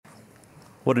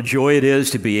What a joy it is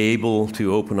to be able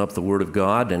to open up the Word of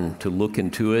God and to look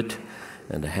into it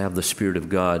and to have the Spirit of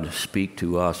God speak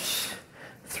to us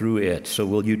through it. So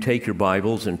will you take your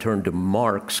Bibles and turn to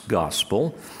Mark's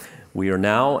Gospel? We are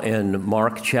now in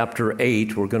Mark chapter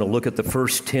 8. We're going to look at the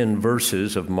first 10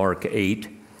 verses of Mark 8.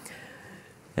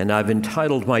 And I've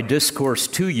entitled my discourse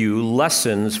to you,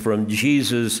 Lessons from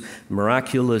Jesus'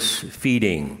 Miraculous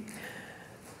Feeding.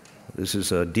 This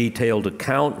is a detailed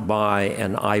account by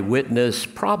an eyewitness,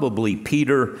 probably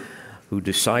Peter, who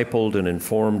discipled and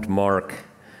informed Mark.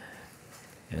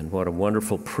 And what a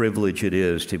wonderful privilege it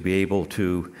is to be able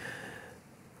to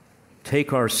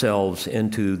take ourselves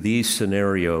into these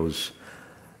scenarios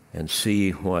and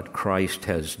see what Christ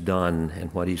has done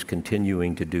and what he's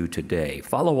continuing to do today.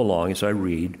 Follow along as I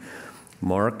read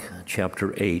Mark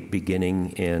chapter 8,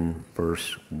 beginning in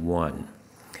verse 1.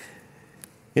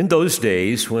 In those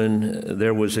days, when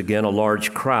there was again a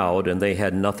large crowd and they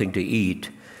had nothing to eat,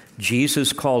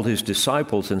 Jesus called his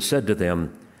disciples and said to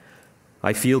them,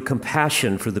 I feel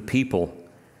compassion for the people,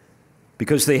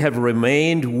 because they have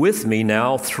remained with me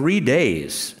now 3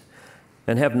 days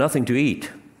and have nothing to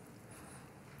eat.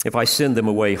 If I send them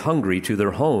away hungry to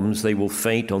their homes, they will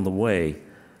faint on the way,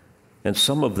 and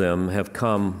some of them have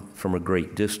come from a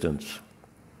great distance.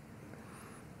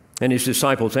 And his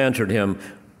disciples answered him,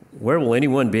 Where will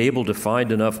anyone be able to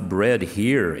find enough bread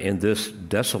here in this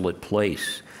desolate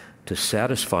place to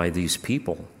satisfy these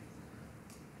people?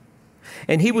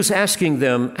 And he was asking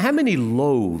them, How many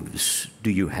loaves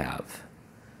do you have?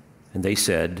 And they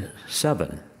said,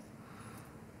 7.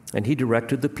 And he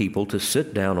directed the people to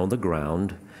sit down on the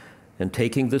ground, and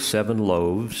taking the 7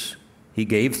 loaves, he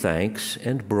gave thanks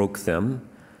and broke them,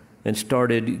 and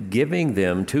started giving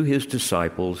them to his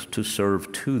disciples to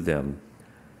serve to them.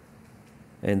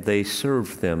 And they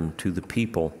served them to the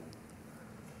people.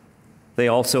 They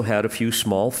also had a few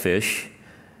small fish,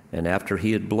 and after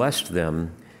he had blessed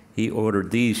them, he ordered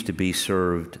these to be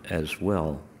served as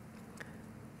well.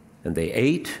 And they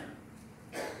ate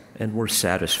and were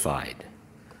satisfied.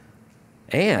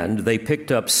 And they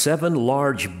picked up 7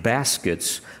 large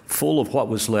baskets full of what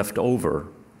was left over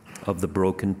of the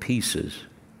broken pieces.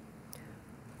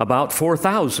 About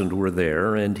 4,000 were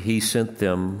there, and he sent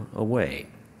them away.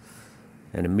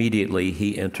 And immediately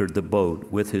he entered the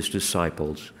boat with his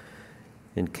disciples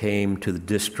and came to the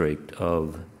district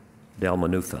of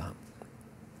Dalmanutha.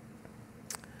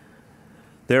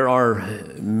 There are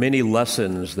many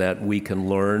lessons that we can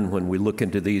learn when we look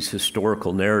into these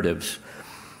historical narratives.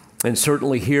 And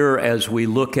certainly here, as we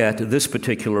look at this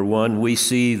particular one, we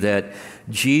see that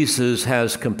Jesus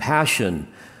has compassion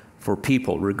for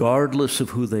people, regardless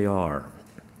of who they are,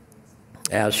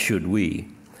 as should we.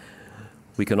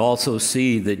 We can also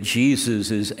see that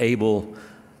Jesus is able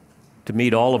to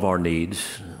meet all of our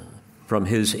needs from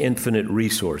his infinite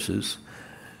resources,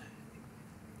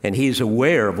 and he is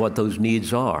aware of what those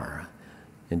needs are.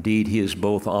 Indeed, he is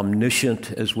both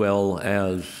omniscient as well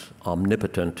as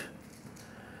omnipotent.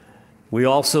 We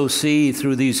also see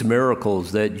through these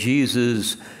miracles that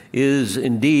Jesus is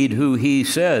indeed who he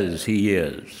says he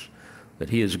is, that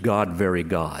he is God, very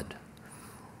God,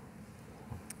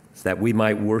 that we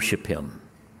might worship him.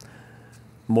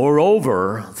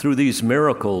 Moreover, through these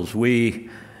miracles, we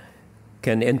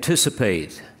can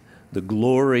anticipate the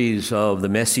glories of the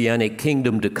Messianic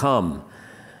kingdom to come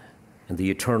and the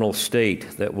eternal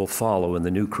state that will follow in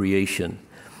the new creation.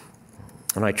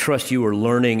 And I trust you are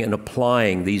learning and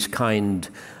applying these kind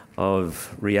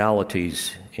of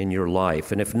realities in your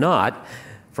life. And if not,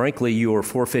 frankly, you are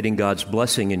forfeiting God's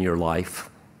blessing in your life,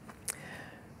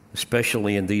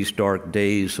 especially in these dark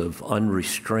days of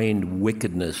unrestrained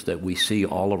wickedness that we see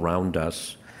all around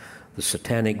us, the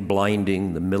satanic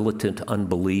blinding, the militant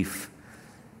unbelief.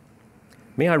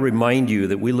 May I remind you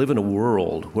that we live in a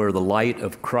world where the light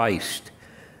of Christ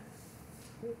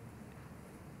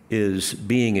is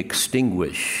being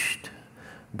extinguished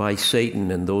by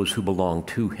Satan and those who belong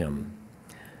to him,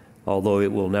 although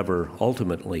it will never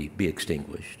ultimately be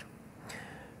extinguished.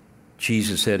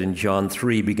 Jesus said in John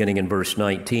 3, beginning in verse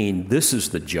 19, This is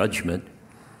the judgment,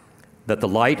 that the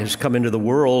light has come into the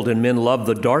world, and men love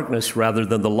the darkness rather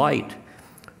than the light,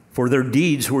 for their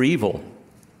deeds were evil.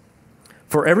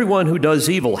 For everyone who does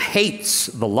evil hates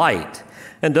the light,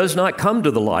 and does not come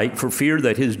to the light for fear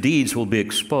that his deeds will be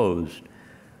exposed.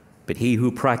 But he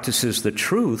who practices the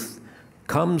truth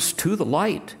comes to the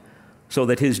light, so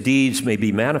that his deeds may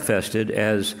be manifested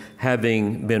as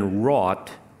having been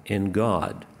wrought in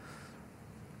God.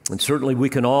 And certainly we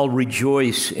can all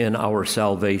rejoice in our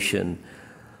salvation,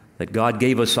 that God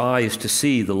gave us eyes to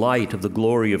see the light of the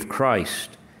glory of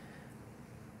Christ.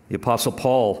 The Apostle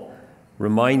Paul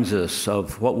reminds us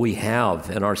of what we have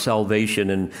in our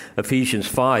salvation in Ephesians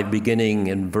 5, beginning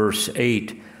in verse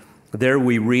 8. There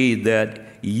we read that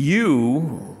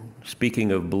you,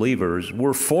 speaking of believers,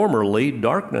 were formerly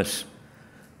darkness,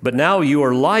 but now you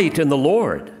are light in the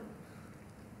Lord.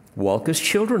 Walk as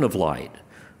children of light,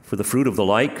 for the fruit of the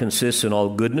light consists in all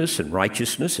goodness and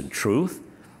righteousness and truth,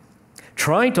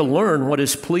 trying to learn what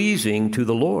is pleasing to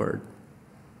the Lord.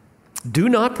 Do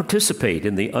not participate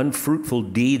in the unfruitful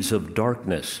deeds of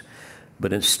darkness,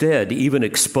 but instead even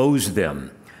expose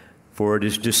them, for it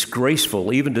is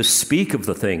disgraceful even to speak of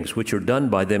the things which are done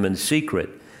by them in secret.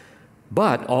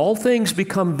 But all things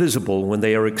become visible when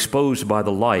they are exposed by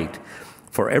the light,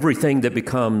 for everything that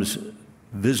becomes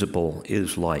visible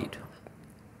is light.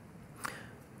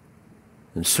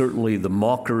 And certainly the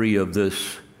mockery of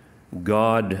this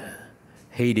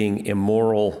God-hating,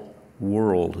 immoral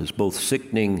world is both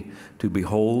sickening to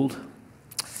behold.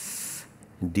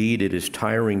 Indeed, it is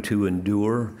tiring to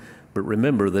endure. But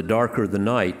remember, the darker the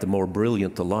night, the more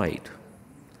brilliant the light.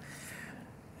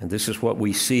 And this is what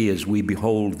we see as we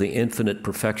behold the infinite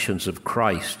perfections of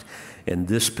Christ in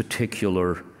this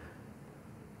particular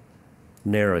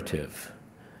narrative.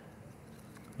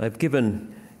 I've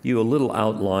given you a little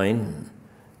outline.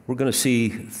 We're going to see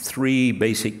three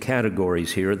basic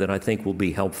categories here that I think will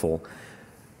be helpful.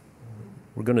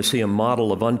 We're going to see a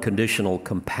model of unconditional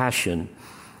compassion.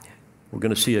 We're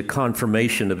going to see a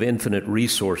confirmation of infinite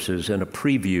resources and a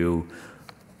preview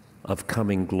of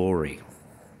coming glory.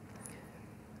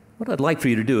 What I'd like for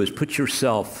you to do is put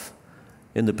yourself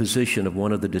in the position of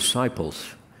one of the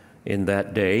disciples in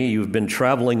that day. You've been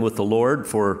traveling with the Lord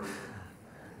for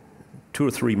 2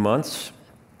 or 3 months.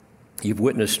 You've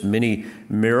witnessed many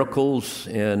miracles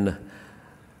in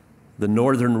the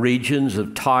northern regions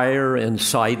of Tyre and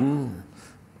Sidon,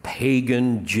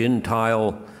 pagan,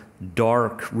 Gentile,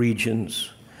 dark regions.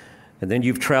 And then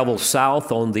you've traveled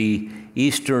south on the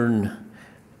eastern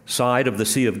side of the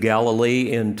Sea of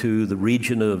Galilee into the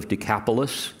region of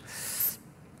Decapolis,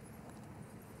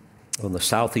 on the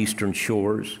southeastern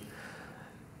shores.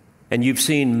 And you've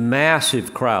seen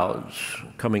massive crowds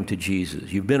coming to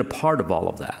Jesus. You've been a part of all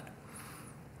of that.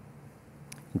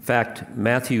 In fact,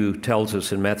 Matthew tells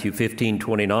us in Matthew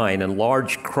 15:29, and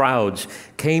large crowds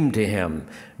came to him,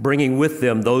 bringing with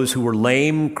them those who were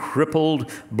lame,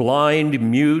 crippled, blind,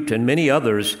 mute, and many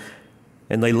others,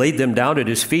 and they laid them down at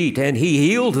his feet, and he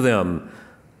healed them.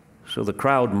 So the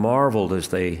crowd marveled as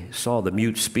they saw the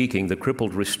mute speaking, the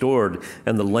crippled restored,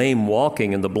 and the lame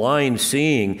walking, and the blind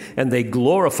seeing, and they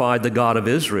glorified the God of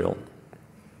Israel.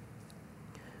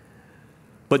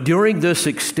 But during this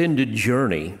extended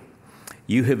journey,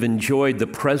 you have enjoyed the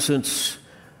presence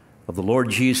of the Lord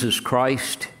Jesus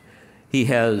Christ. He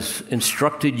has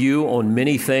instructed you on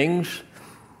many things.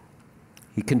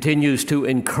 He continues to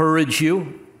encourage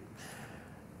you,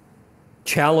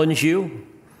 challenge you,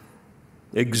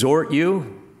 exhort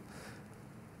you,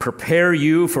 prepare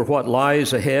you for what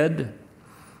lies ahead.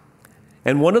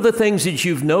 And one of the things that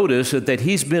you've noticed is that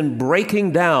he's been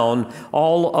breaking down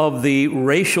all of the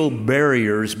racial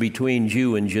barriers between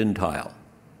Jew and Gentile.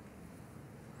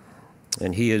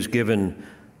 And he has given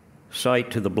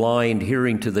sight to the blind,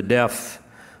 hearing to the deaf,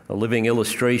 a living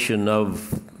illustration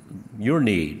of your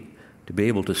need to be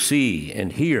able to see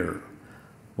and hear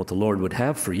what the Lord would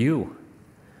have for you,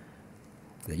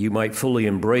 that you might fully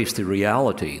embrace the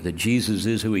reality that Jesus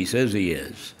is who he says he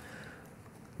is,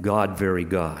 God, very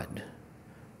God,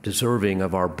 deserving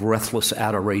of our breathless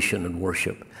adoration and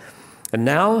worship. And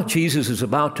now Jesus is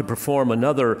about to perform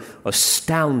another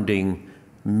astounding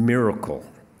miracle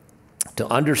to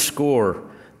underscore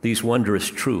these wondrous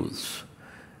truths.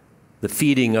 The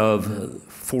feeding of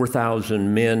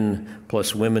 4,000 men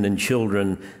plus women and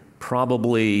children,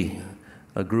 probably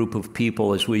a group of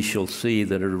people, as we shall see,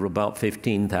 that are about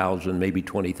 15,000, maybe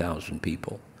 20,000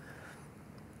 people.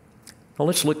 Now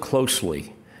let's look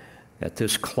closely at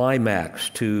this climax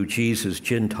to Jesus'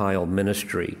 Gentile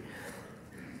ministry.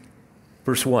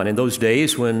 Verse 1, in those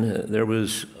days when there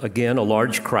was again a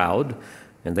large crowd,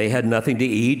 and they had nothing to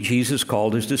eat, Jesus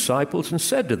called his disciples and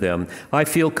said to them, I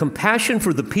feel compassion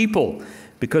for the people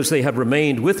because they have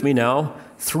remained with me now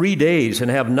 3 days and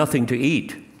have nothing to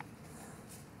eat.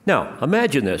 Now,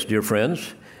 imagine this, dear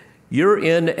friends. You're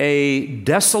in a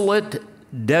desolate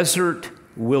desert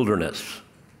wilderness.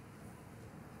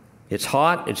 It's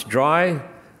hot, it's dry,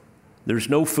 there's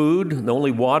no food. The only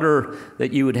water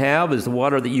that you would have is the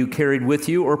water that you carried with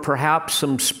you, or perhaps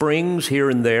some springs here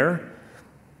and there.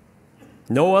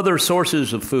 No other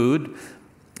sources of food,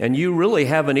 and you really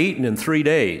haven't eaten in 3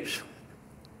 days.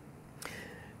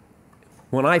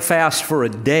 When I fast for a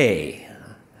day,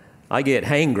 I get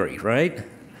hangry, right?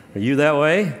 Are you that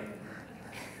way?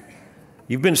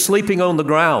 You've been sleeping on the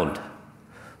ground.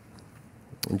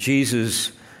 And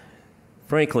Jesus,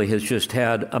 frankly, has just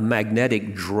had a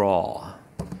magnetic draw.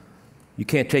 You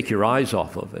can't take your eyes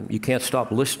off of him. You can't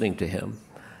stop listening to him.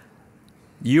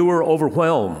 You are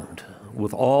overwhelmed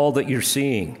with all that you're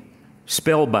seeing,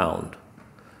 spellbound.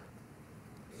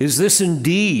 Is this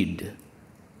indeed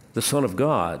the Son of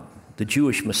God, the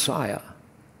Jewish Messiah?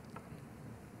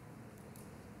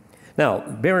 Now,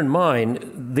 bear in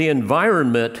mind, the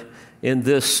environment in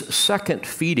this second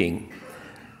feeding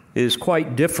is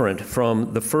quite different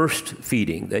from the first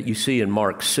feeding that you see in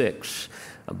Mark 6,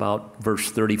 about verse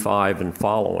 35 and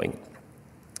following.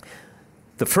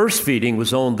 The first feeding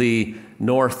was on the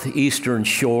northeastern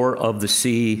shore of the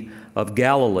Sea of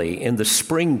Galilee in the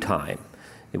springtime.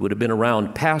 It would have been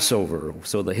around Passover,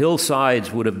 so the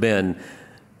hillsides would have been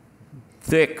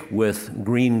thick with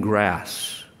green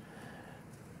grass.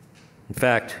 In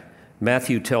fact,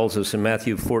 Matthew tells us in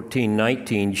Matthew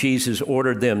 14:19, Jesus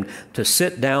ordered them to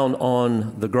sit down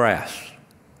on the grass,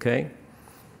 okay?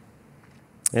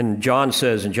 And John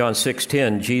says in John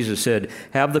 6:10, Jesus said,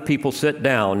 "Have the people sit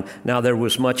down." Now there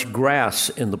was much grass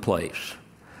in the place.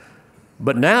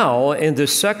 But now, in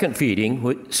this second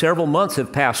feeding, several months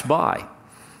have passed by.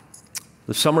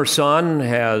 The summer sun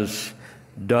has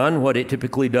done what it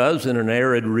typically does in an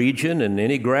arid region, and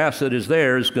any grass that is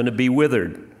there is going to be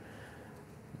withered.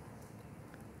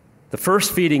 The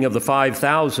first feeding of the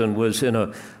 5,000 was in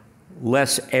a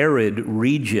less arid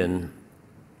region,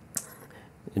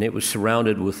 and it was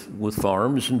surrounded with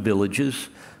farms and villages,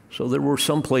 so there were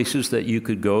some places that you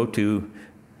could go to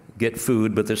get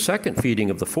food. But the second feeding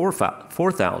of the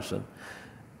 4,000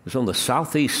 was on the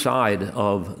southeast side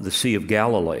of the Sea of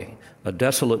Galilee, a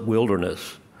desolate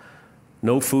wilderness,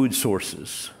 no food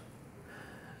sources.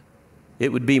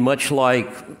 It would be much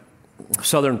like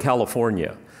Southern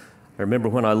California. I remember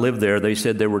when I lived there, they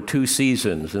said there were two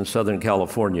seasons in Southern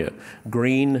California,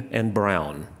 green and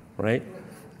brown, right?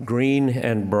 Green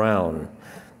and brown.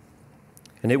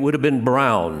 And it would have been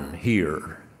brown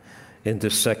here in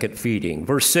this second feeding.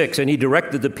 Verse 6, and he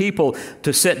directed the people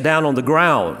to sit down on the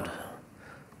ground,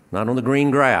 not on the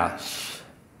green grass.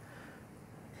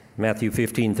 Matthew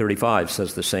 15:35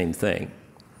 says the same thing.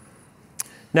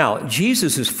 Now,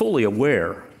 Jesus is fully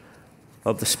aware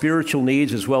of the spiritual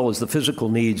needs as well as the physical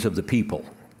needs of the people.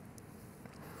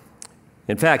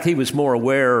 In fact, he was more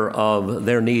aware of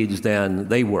their needs than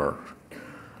they were.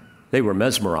 They were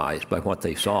mesmerized by what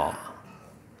they saw.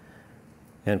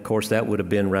 And of course, that would have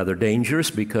been rather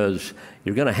dangerous because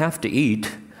you're going to have to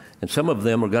eat, and some of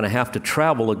them are going to have to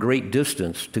travel a great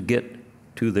distance to get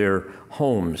to their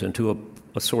homes and to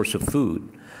a source of food.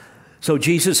 So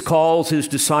Jesus calls his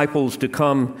disciples to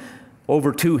come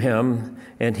over to him,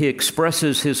 and he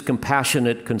expresses his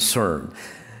compassionate concern.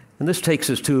 And this takes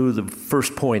us to the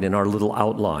first point in our little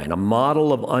outline, a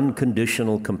model of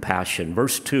unconditional compassion.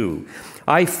 Verse 2,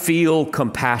 I feel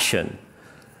compassion.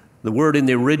 The word in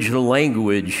the original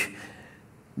language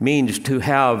means to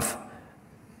have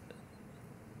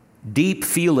deep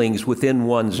feelings within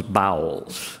one's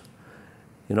bowels.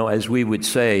 You know, as we would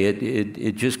say,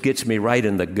 it just gets me right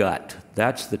in the gut.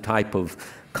 That's the type of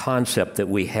concept that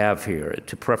we have here,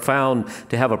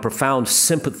 to have a profound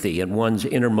sympathy in one's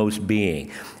innermost being.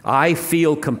 I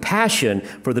feel compassion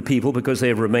for the people because they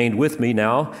have remained with me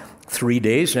now 3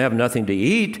 days and have nothing to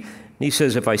eat. And he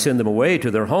says, if I send them away to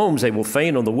their homes, they will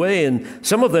faint on the way, and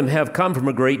some of them have come from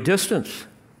a great distance.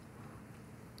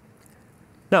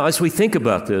 Now, as we think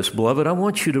about this, beloved, I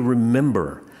want you to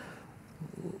remember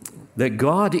that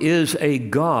God is a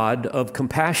God of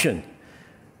compassion.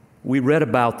 We read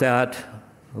about that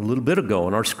a little bit ago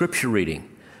in our scripture reading.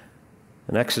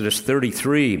 In Exodus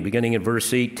 33, beginning in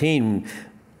verse 18,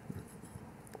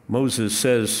 Moses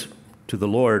says to the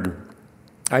Lord,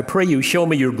 I pray you show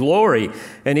me your glory.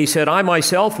 And he said, I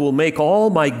myself will make all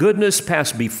my goodness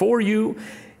pass before you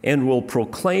and will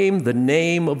proclaim the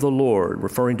name of the Lord,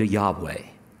 referring to Yahweh.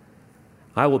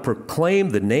 I will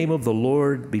proclaim the name of the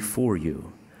Lord before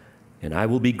you. And I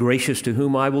will be gracious to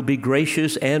whom I will be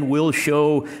gracious, and will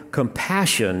show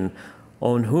compassion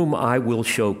on whom I will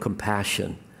show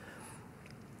compassion.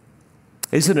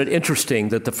 Isn't it interesting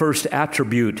that the first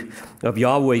attribute of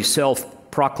Yahweh's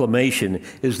self-proclamation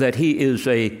is that he is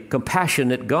a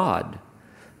compassionate God,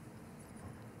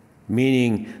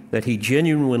 meaning that he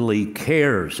genuinely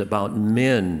cares about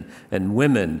men and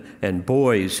women and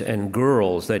boys and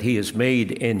girls that he has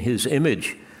made in his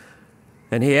image.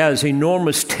 And he has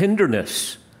enormous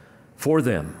tenderness for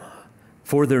them,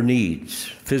 for their needs,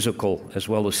 physical as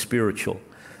well as spiritual.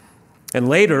 And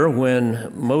later,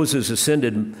 when Moses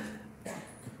ascended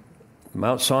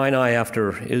Mount Sinai,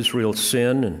 after Israel's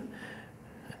sin and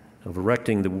of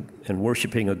erecting and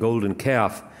worshiping a golden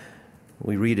calf,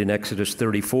 we read in Exodus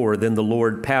 34, "Then the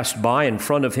Lord passed by in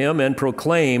front of him and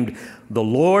proclaimed, the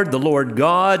Lord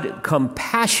God,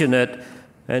 compassionate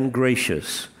and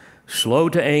gracious, slow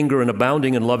to anger and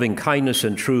abounding in loving kindness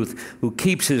and truth, who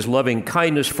keeps his loving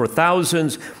kindness for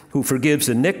thousands, who forgives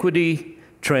iniquity,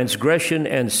 transgression,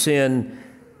 and sin,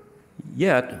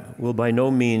 yet will by no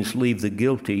means leave the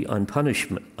guilty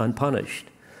unpunished."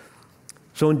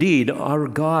 So indeed, our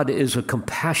God is a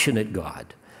compassionate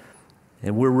God.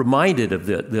 And we're reminded of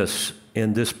this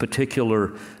in this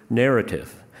particular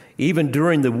narrative. Even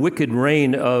during the wicked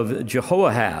reign of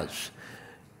Jehoahaz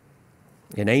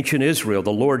in ancient Israel,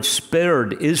 the Lord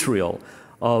spared Israel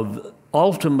of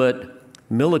ultimate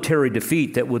military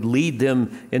defeat that would lead them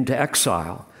into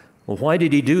exile. Well, why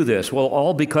did he do this? Well,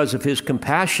 all because of his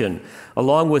compassion,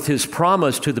 along with his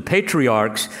promise to the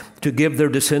patriarchs to give their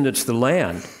descendants the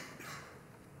land.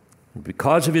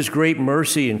 Because of his great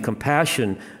mercy and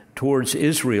compassion towards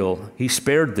Israel, he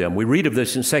spared them. We read of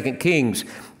this in 2 Kings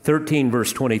 13,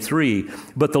 verse 23.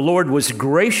 "But the Lord was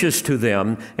gracious to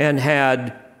them and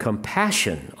had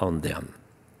compassion on them,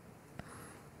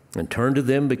 and turned to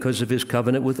them because of his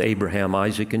covenant with Abraham,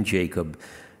 Isaac, and Jacob,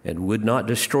 and would not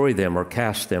destroy them or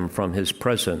cast them from his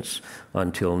presence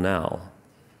until now."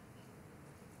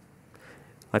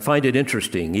 I find it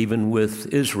interesting, even with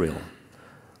Israel,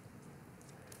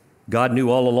 God knew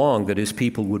all along that his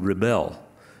people would rebel.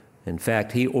 In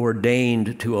fact, he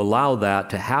ordained to allow that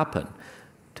to happen,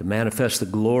 to manifest the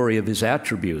glory of his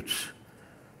attributes.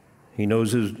 He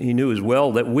knew as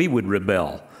well that we would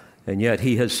rebel, and yet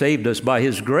he has saved us by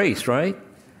his grace, right?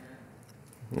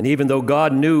 And even though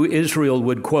God knew Israel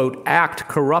would, quote, act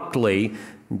corruptly,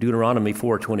 in Deuteronomy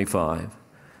 4:25,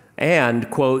 and,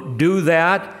 quote, do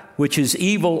that which is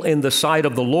evil in the sight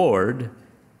of the Lord,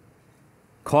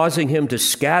 causing him to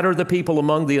scatter the people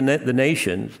among the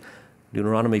nations,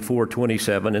 Deuteronomy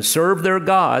 4:27, and serve their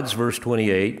gods, verse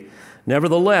 28.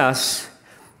 Nevertheless,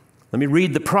 let me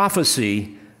read the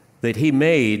prophecy that he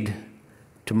made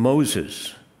to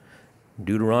Moses.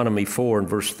 Deuteronomy 4 and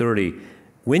verse 30.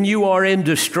 "When you are in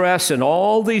distress and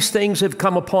all these things have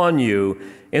come upon you,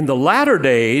 in the latter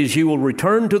days you will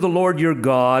return to the Lord your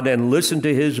God and listen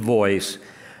to his voice.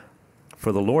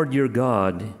 For the Lord your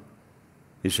God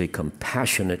is a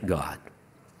compassionate God.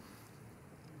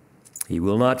 He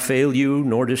will not fail you,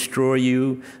 nor destroy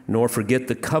you, nor forget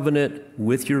the covenant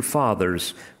with your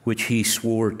fathers, which he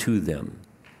swore to them."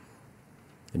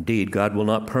 Indeed, God will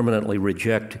not permanently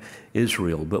reject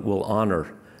Israel, but will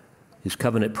honor his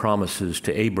covenant promises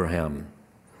to Abraham.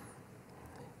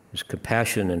 His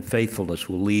compassion and faithfulness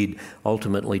will lead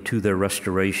ultimately to their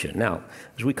restoration. Now,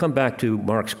 as we come back to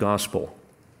Mark's gospel,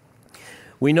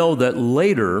 we know that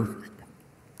later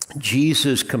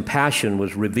Jesus' compassion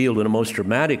was revealed in a most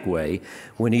dramatic way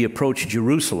when he approached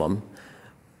Jerusalem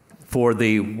for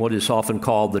what is often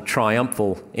called the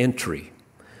triumphal entry.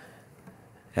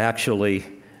 Actually,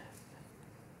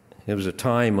 it was a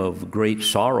time of great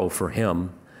sorrow for him,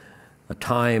 a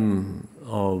time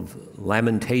of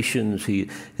lamentations.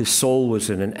 His soul was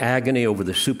in an agony over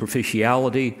the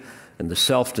superficiality and the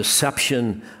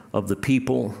self-deception of the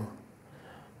people.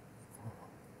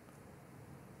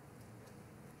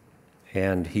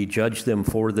 And he judged them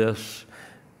for this.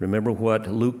 Remember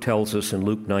what Luke tells us in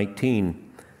Luke 19,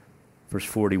 verse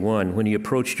 41. "When he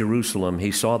approached Jerusalem, he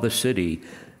saw the city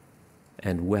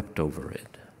and wept over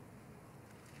it."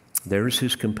 There's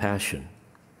his compassion.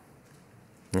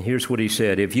 And here's what he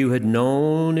said: "If you had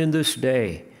known in this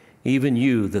day, even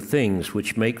you, the things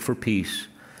which make for peace,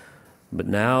 but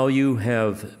now they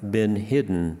have been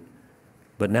hidden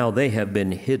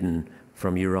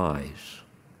from your eyes."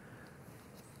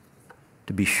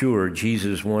 To be sure,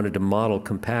 Jesus wanted to model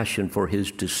compassion for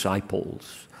his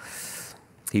disciples.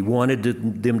 He wanted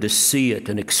them to see it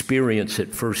and experience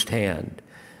it firsthand,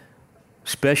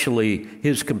 especially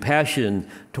his compassion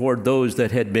toward those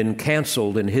that had been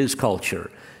canceled in his culture,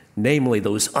 namely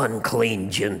those unclean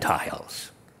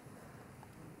Gentiles.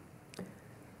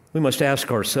 We must ask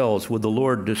ourselves, would the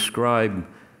Lord describe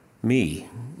me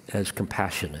as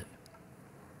compassionate,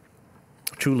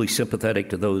 truly sympathetic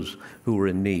to those who are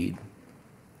in need?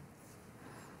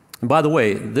 And by the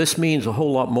way, this means a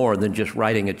whole lot more than just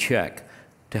writing a check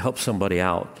to help somebody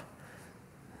out.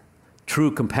 True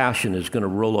compassion is going to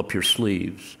roll up your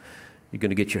sleeves. You're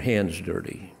going to get your hands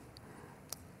dirty.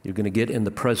 You're going to get in the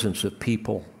presence of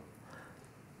people.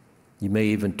 You may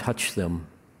even touch them,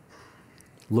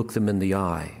 look them in the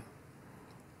eye,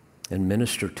 and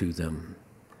minister to them.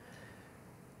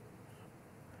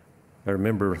 I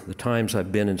remember the times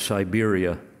I've been in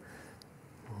Siberia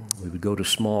We would go to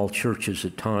small churches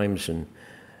at times, and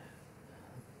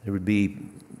there would be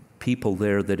people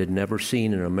there that had never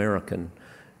seen an American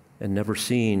and never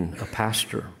seen a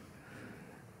pastor.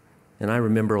 And I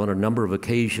remember on a number of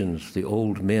occasions, the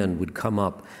old men would come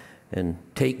up and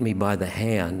take me by the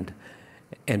hand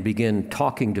and begin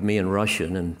talking to me in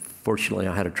Russian, and fortunately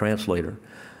I had a translator.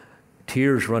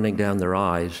 Tears running down their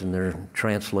eyes, and they're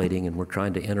translating, and we're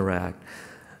trying to interact.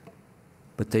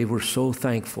 But they were so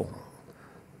thankful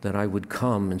that I would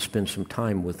come and spend some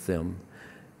time with them.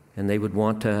 And they would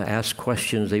want to ask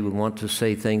questions, they would want to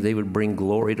say things, they would bring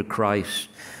glory to Christ.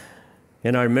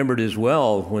 And I remembered as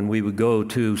well when we would go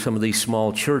to some of these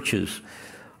small churches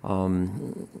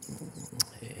in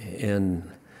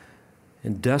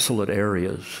desolate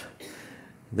areas.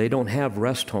 They don't have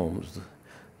rest homes.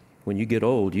 When you get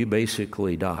old, you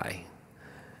basically die.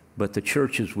 But the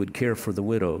churches would care for the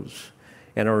widows.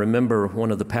 And I remember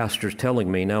one of the pastors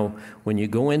telling me, now, when you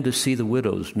go in to see the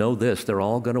widows, know this, they're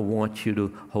all going to want you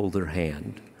to hold their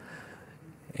hand.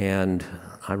 And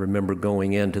I remember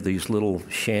going into these little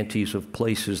shanties of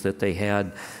places that they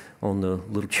had on the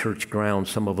little church grounds,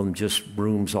 some of them just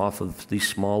rooms off of these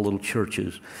small little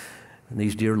churches. And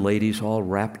these dear ladies all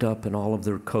wrapped up in all of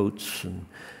their coats,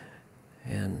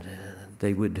 and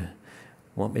they would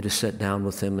want me to sit down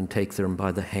with them and take them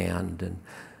by the hand, and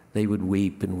they would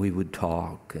weep and we would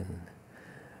talk. And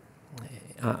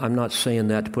I'm not saying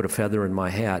that to put a feather in my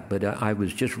hat, but I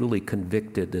was just really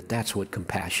convicted that that's what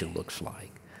compassion looks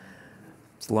like.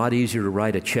 It's a lot easier to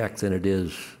write a check than it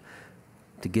is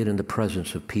to get in the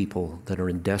presence of people that are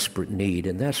in desperate need,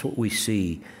 and that's what we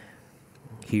see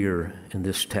here in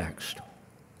this text.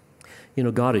 You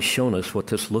know, God has shown us what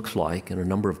this looks like in a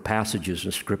number of passages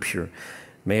in Scripture.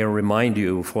 May I remind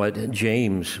you of what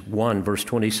James 1, verse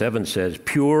 27 says,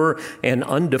 "Pure and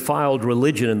undefiled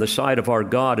religion in the sight of our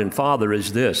God and Father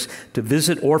is this, to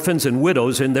visit orphans and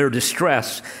widows in their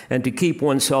distress and to keep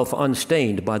oneself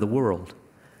unstained by the world."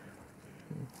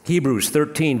 Hebrews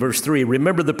 13, verse 3,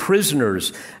 "Remember the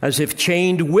prisoners as if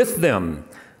chained with them,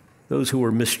 those who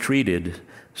were mistreated,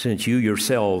 since you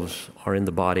yourselves are in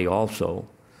the body also."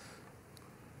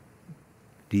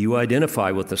 Do you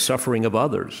identify with the suffering of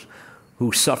others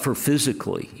who suffer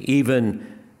physically, even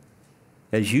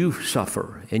as you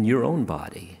suffer in your own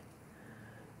body?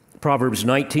 Proverbs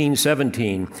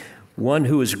 19:17, "One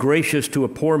who is gracious to a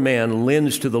poor man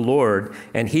lends to the Lord,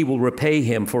 and he will repay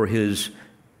him for his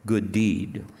good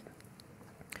deed."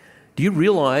 Do you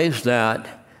realize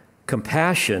that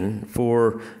compassion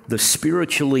for the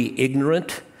spiritually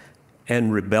ignorant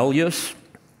and rebellious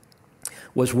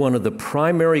was one of the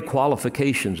primary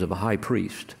qualifications of a high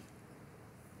priest?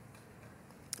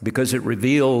 Because it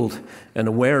revealed an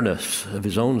awareness of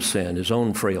his own sin, his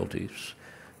own frailties,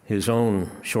 his own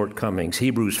shortcomings.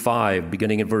 Hebrews 5,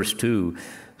 beginning at verse 2,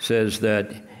 says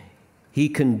that he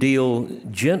can deal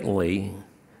gently.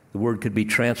 The word could be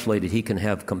translated, he can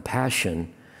have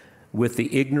compassion with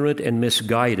the ignorant and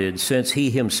misguided, since he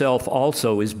himself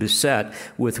also is beset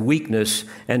with weakness,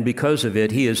 and because of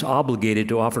it he is obligated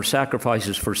to offer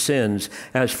sacrifices for sins,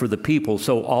 as for the people,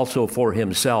 so also for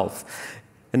himself.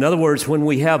 In other words, when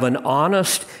we have an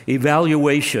honest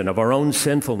evaluation of our own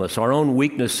sinfulness, our own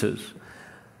weaknesses,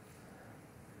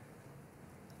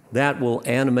 that will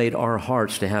animate our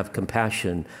hearts to have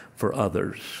compassion for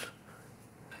others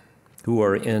who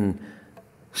are in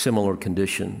similar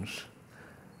conditions.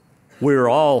 We're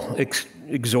all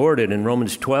exhorted in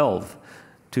Romans 12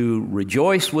 to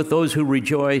rejoice with those who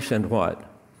rejoice and what?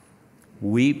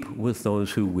 Weep with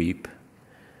those who weep.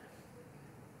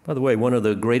 By the way, one of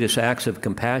the greatest acts of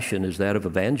compassion is that of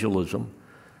evangelism,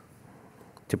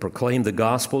 to proclaim the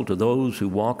gospel to those who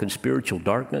walk in spiritual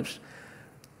darkness,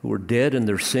 who are dead in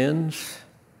their sins.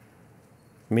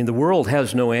 I mean, the world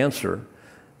has no answer.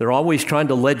 They're always trying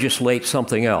to legislate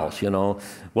something else, you know.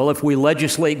 Well, if we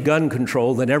legislate gun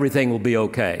control, then everything will be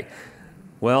okay.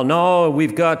 Well, no,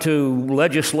 we've got to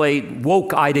legislate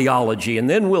woke ideology, and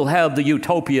then we'll have the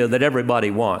utopia that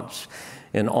everybody wants.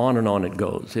 And on it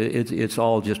goes. It's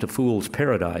all just a fool's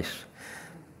paradise.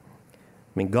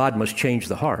 I mean, God must change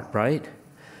the heart, right?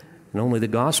 And only the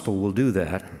gospel will do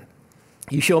that.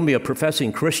 You show me a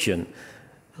professing Christian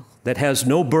that has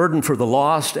no burden for the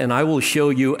lost, and I will show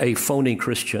you a phony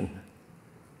Christian.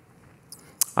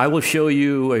 I will show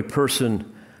you a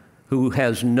person who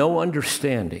has no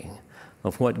understanding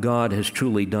of what God has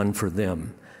truly done for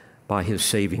them by his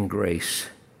saving grace.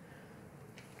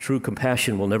 True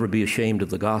compassion will never be ashamed of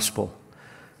the gospel.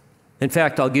 In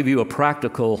fact, I'll give you a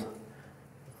practical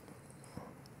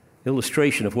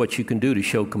illustration of what you can do to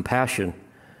show compassion.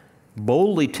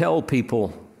 Boldly tell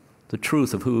people the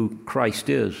truth of who Christ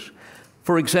is. 1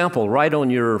 For example, right on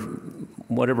your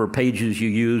whatever pages you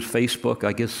use, Facebook,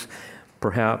 I guess,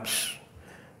 perhaps,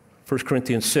 1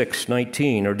 Corinthians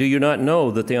 6:19, or do you not know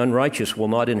that the unrighteous will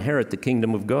not inherit the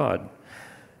kingdom of God?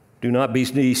 Do not be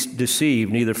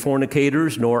deceived, neither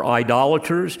fornicators, nor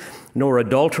idolaters, nor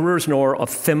adulterers, nor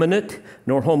effeminate,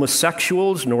 nor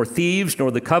homosexuals, nor thieves, nor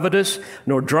the covetous,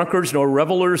 nor drunkards, nor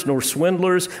revelers, nor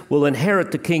swindlers will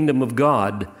inherit the kingdom of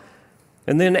God.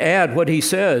 And then add what he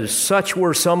says, such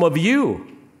were some of you.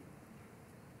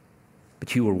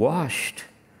 But you were washed,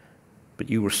 but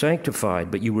you were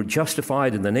sanctified, but you were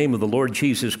justified in the name of the Lord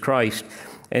Jesus Christ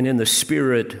and in the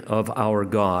Spirit of our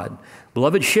God.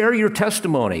 Beloved, share your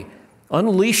testimony.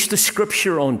 Unleash the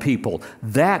Scripture on people.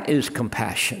 That is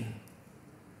compassion.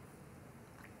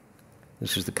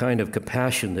 This is the kind of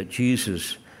compassion that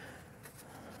Jesus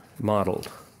modeled.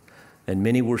 And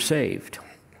many were saved.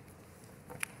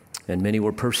 And many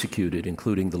were persecuted,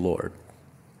 including the Lord.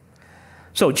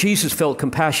 So Jesus felt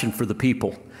compassion for the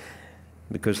people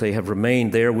because they have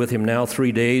remained there with him now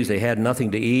 3 days. They had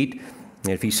nothing to eat.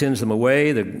 And if he sends them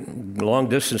away, the long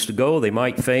distance to go, they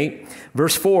might faint.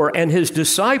 Verse 4, and his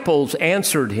disciples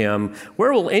answered him,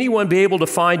 where will anyone be able to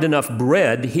find enough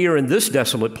bread here in this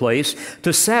desolate place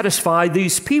to satisfy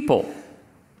these people?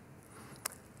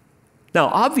 Now,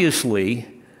 obviously,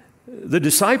 the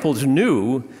disciples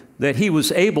knew that he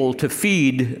was able to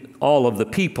feed all of the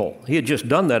people. He had just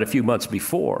done that a few months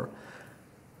before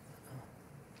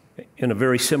in a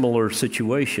very similar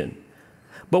situation.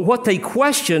 But what they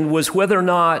questioned was whether or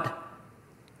not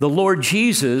the Lord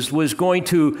Jesus was going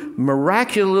to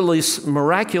miraculously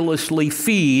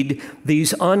feed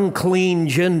these unclean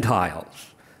Gentiles.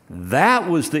 That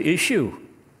was the issue.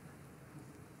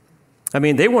 I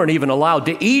mean, they weren't even allowed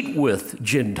to eat with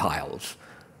Gentiles,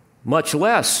 much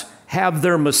less have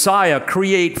their Messiah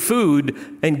create food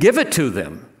and give it to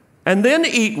them, and then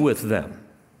eat with them.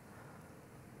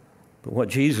 But what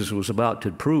Jesus was about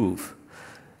to prove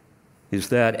is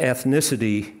that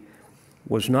ethnicity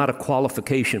was not a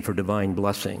qualification for divine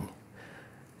blessing.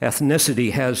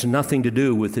 Ethnicity has nothing to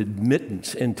do with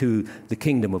admittance into the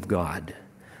kingdom of God.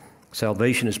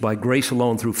 Salvation is by grace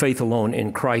alone, through faith alone,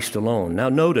 in Christ alone. Now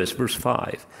notice verse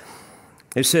 5.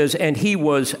 It says, and he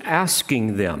was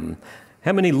asking them,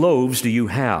 how many loaves do you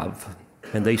have?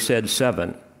 And they said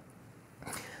 7.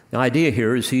 The idea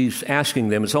here is he's asking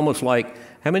them, it's almost like,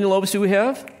 how many loaves do we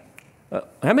have?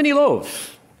 How many loaves?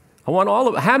 I want all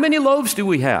of it. How many loaves do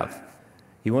we have?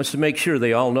 He wants to make sure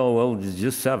they all know, well, it's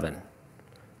just 7.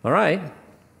 All right.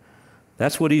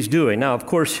 That's what he's doing. Now, of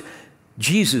course,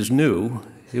 Jesus knew.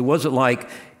 It wasn't like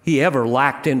he ever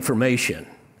lacked information.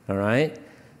 All right.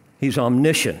 He's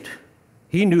omniscient.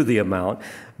 He knew the amount.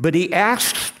 But he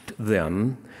asked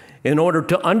them in order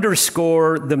to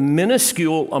underscore the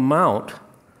minuscule amount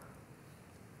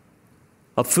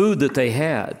of food that they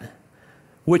had,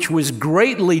 which was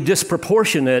greatly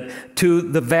disproportionate to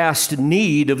the vast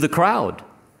need of the crowd.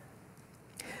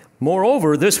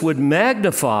 Moreover, this would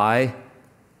magnify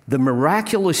the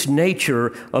miraculous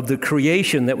nature of the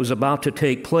creation that was about to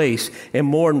take place, and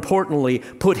more importantly,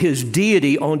 put his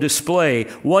deity on display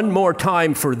one more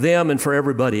time for them and for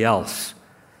everybody else.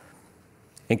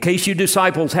 In case you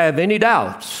disciples have any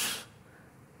doubts,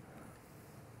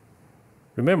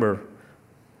 remember,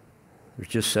 there's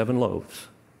just 7 loaves.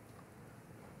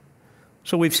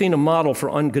 So we've seen a model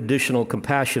for unconditional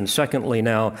compassion. Secondly,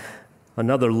 now,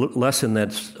 another lesson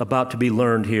that's about to be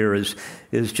learned here is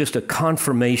just a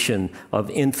confirmation of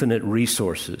infinite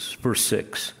resources. Verse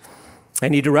 6.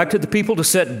 And he directed the people to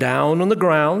sit down on the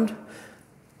ground.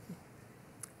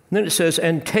 And then it says,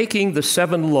 and taking the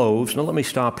 7 loaves, now let me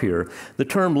stop here. The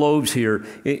term loaves here,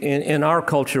 in our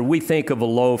culture, we think of a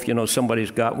loaf,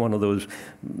 somebody's got one of those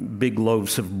big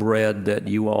loaves of bread that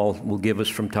you all will give us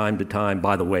from time to time.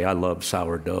 By the way, I love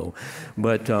sourdough.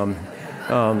 But,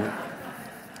 and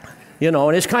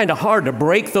it's kind of hard to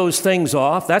break those things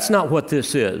off. That's not what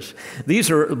this is.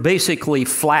 These are basically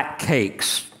flat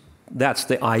cakes. That's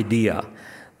the idea.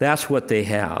 That's what they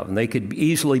have. And they could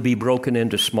easily be broken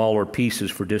into smaller pieces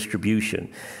for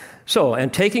distribution. So,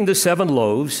 and taking the 7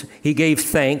 loaves, he gave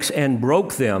thanks and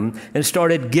broke them and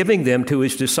started giving them to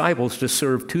his disciples to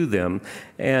serve to them.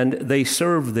 And they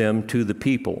served them to the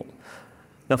people.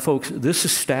 Now, folks, this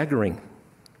is staggering.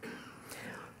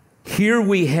 Here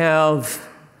we have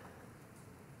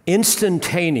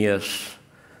instantaneous,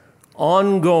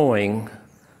 ongoing,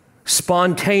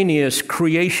 spontaneous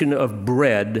creation of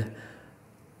bread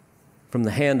from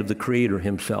the hand of the Creator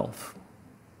himself.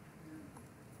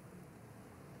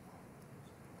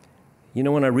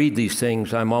 When I read these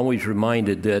things, I'm always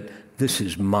reminded that this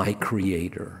is my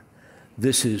Creator.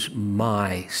 This is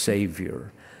my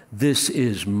Savior. This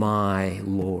is my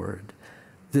Lord.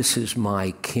 This is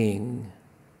my King,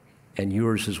 and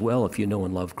yours as well if you know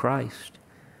and love Christ.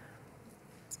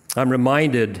 I'm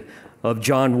reminded of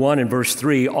John 1 and verse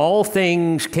 3. All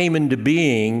things came into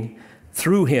being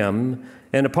through him,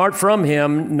 and apart from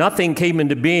him, nothing came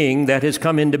into being that has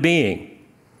come into being.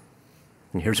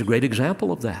 And here's a great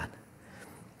example of that.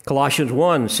 Colossians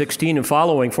 1:16 and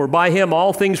following, for by him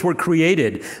all things were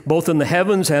created, both in the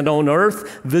heavens and on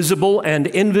earth, visible and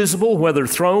invisible, whether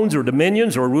thrones or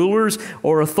dominions or rulers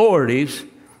or authorities.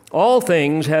 All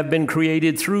things have been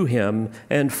created through him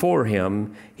and for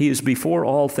him. He is before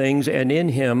all things, and in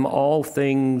him all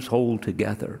things hold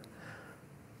together.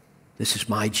 This is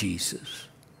my Jesus.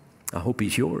 I hope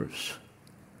he's yours.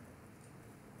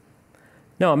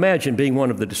 Now imagine being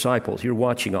one of the disciples. You're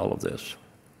watching all of this,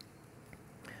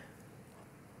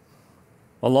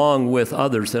 along with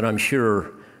others that I'm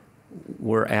sure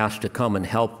were asked to come and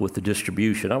help with the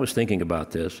distribution. I was thinking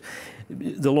about this.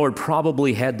 The Lord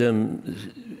probably had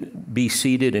them be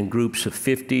seated in groups of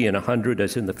 50 and 100,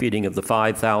 as in the feeding of the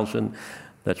 5,000.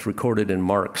 That's recorded in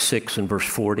Mark 6 and verse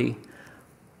 40.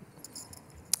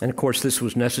 And of course, this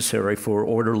was necessary for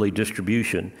orderly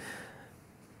distribution.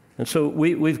 And so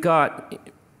we've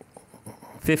got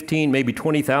 15, maybe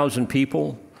 20,000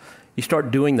 people. You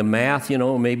start doing the math,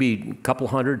 maybe a couple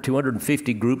hundred,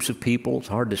 250 groups of people. It's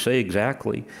hard to say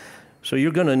exactly. So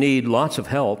you're going to need lots of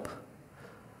help.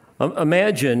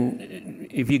 Imagine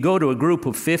if you go to a group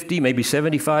of 50, maybe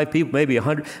 75 people, maybe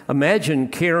 100. Imagine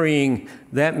carrying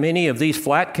that many of these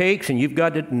flat cakes, and you've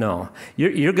got to, no,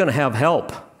 you're going to have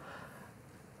help.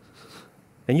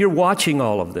 And you're watching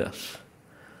all of this.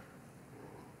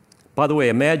 By the way,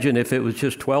 imagine if it was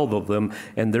just 12 of them,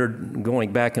 and they're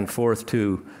going back and forth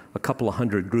to a couple of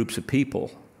hundred groups of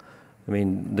people. I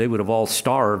mean, they would have all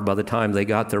starved by the time they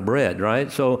got their bread,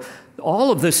 right? So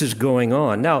all of this is going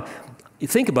on. Now, you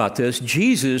think about this.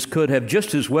 Jesus could have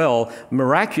just as well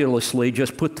miraculously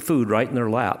just put the food right in their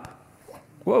lap.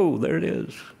 Whoa, there it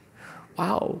is.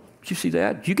 Wow, did you see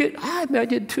that? Did you get, I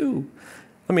did too.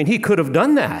 I mean, he could have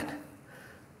done that.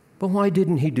 But why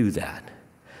didn't he do that?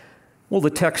 Well, the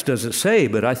text doesn't say,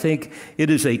 but I think it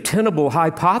is a tenable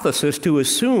hypothesis to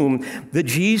assume that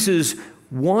Jesus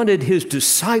wanted his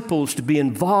disciples to be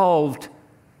involved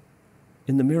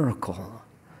in the miracle,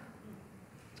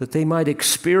 that they might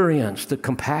experience the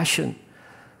compassion.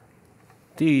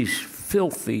 These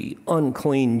filthy,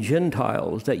 unclean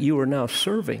Gentiles that you are now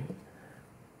serving.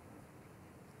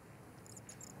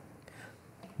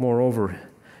 Moreover,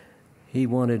 he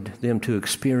wanted them to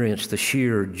experience the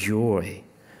sheer joy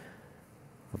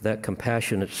of that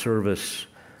compassionate service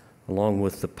along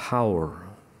with the power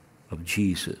of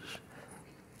Jesus.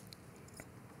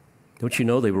 Don't you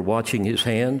know they were watching his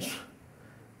hands?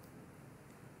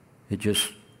 It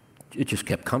just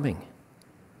kept coming.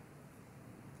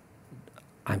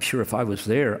 I'm sure if I was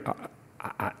there,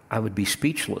 I would be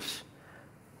speechless.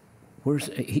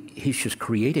 He's just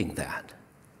creating that.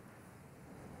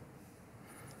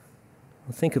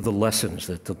 Think of the lessons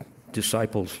that the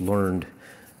disciples learned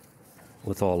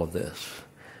with all of this.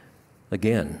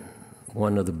 Again,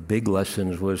 one of the big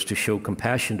lessons was to show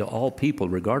compassion to all people,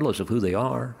 regardless of who they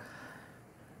are,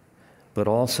 but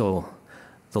also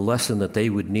the lesson that they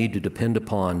would need to depend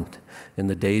upon in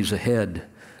the days ahead,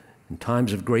 in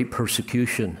times of great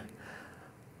persecution.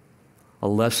 A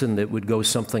lesson that would go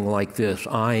something like this: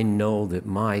 I know that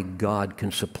my God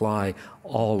can supply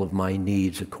all of my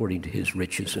needs according to his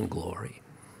riches and glory.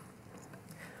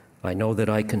 I know that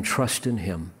I can trust in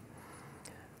him.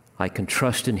 I can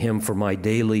trust in him for my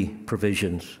daily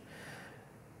provisions.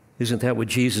 Isn't that what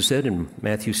Jesus said in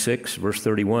Matthew 6, verse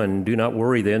 31? Do not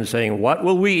worry then, saying, what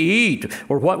will we eat?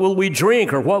 Or what will we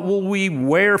drink? Or what will we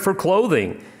wear for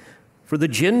clothing? For the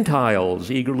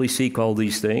Gentiles eagerly seek all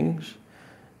these things.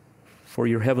 For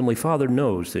your heavenly Father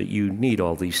knows that you need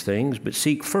all these things, but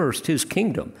seek first his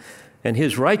kingdom and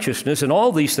his righteousness, and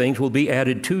all these things will be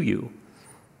added to you.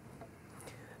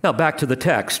 Now back to the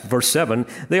text, verse 7.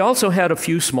 They also had a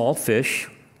few small fish.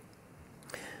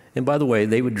 And by the way,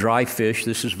 they would dry fish.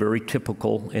 This is very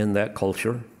typical in that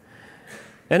culture.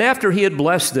 And after he had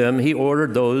blessed them, he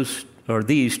ordered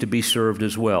these to be served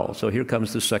as well. So here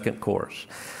comes the second course.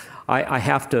 I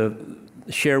have to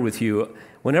share with you,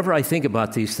 whenever I think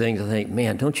about these things, I think,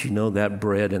 man, don't you know that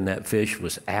bread and that fish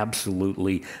was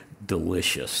absolutely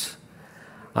delicious.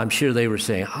 I'm sure they were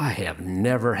saying, I have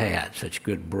never had such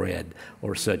good bread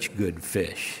or such good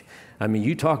fish. I mean,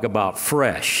 you talk about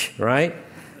fresh, right?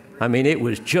 I mean, it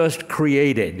was just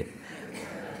created.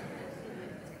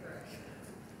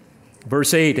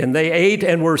 Verse 8, and they ate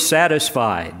and were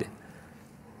satisfied.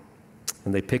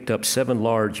 And they picked up 7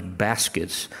 large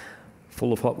baskets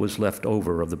full of what was left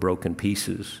over of the broken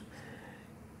pieces.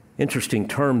 Interesting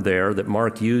term there that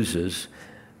Mark uses,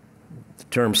 the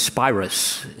term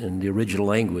spirus in the original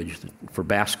language for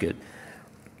basket.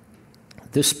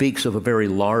 This speaks of a very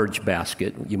large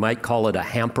basket. You might call it a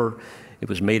hamper. It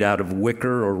was made out of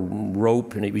wicker or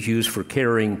rope, and it was used for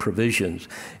carrying provisions.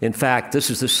 In fact,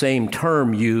 this is the same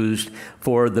term used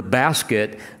for the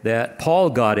basket that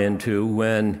Paul got into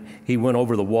when he went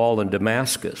over the wall in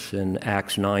Damascus in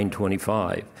Acts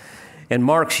 9:25. And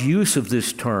Mark's use of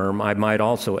this term, I might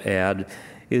also add,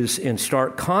 is in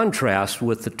stark contrast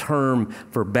with the term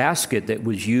for basket that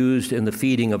was used in the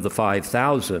feeding of the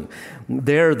 5,000.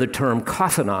 There, the term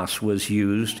kophanos was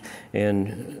used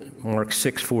in Mark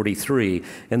 6:43,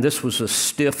 and this was a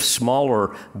stiff,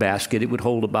 smaller basket. It would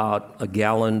hold about 1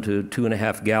 gallon to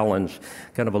 2.5 gallons,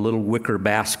 kind of a little wicker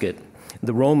basket.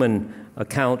 The Roman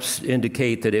accounts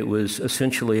indicate that it was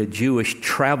essentially a Jewish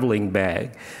traveling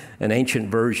bag, an ancient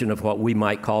version of what we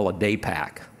might call a day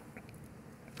pack.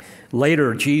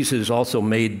 Later, Jesus also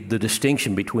made the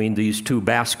distinction between these 2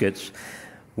 baskets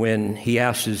when he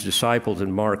asked his disciples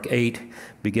in Mark 8,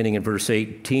 beginning in verse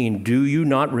 18, "Do you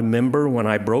not remember when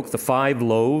I broke the 5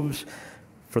 loaves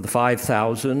for the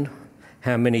 5,000?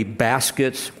 How many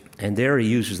baskets?" And there he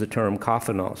uses the term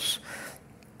kophanos,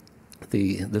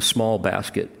 the small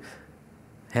basket.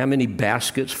 "How many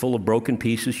baskets full of broken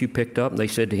pieces you picked up?" And they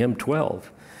said to him,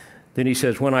 12. Then he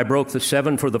says, "When I broke the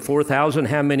 7 for the 4,000,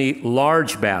 how many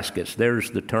large baskets?"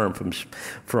 There's the term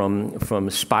from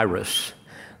spirus.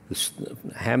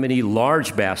 How many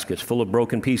large baskets full of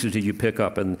broken pieces did you pick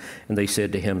up? And they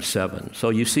said to him, 7.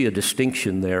 So you see a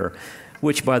distinction there,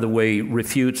 which, by the way,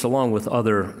 refutes, along with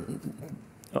other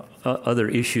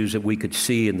issues that we could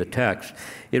see in the text,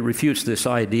 it refutes this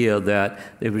idea that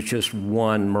it was just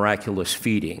one miraculous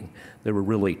feeding. There were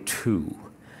really 2.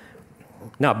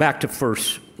 Now, back to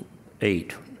verse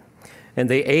 8. "And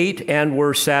they ate and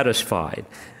were satisfied."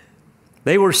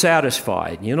 They were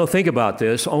satisfied. Think about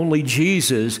this. Only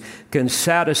Jesus can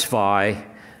satisfy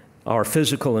our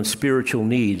physical and spiritual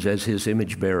needs as his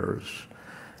image bearers.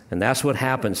 And that's what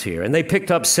happens here. "And they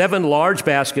picked up 7 large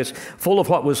baskets full of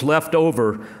what was left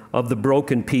over of the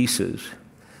broken pieces."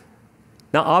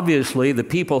 Now, obviously, the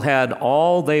people had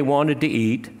all they wanted to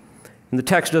eat. And the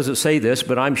text doesn't say this,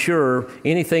 but I'm sure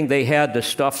anything they had to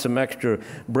stuff some extra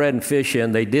bread and fish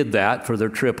in, they did that for their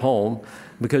trip home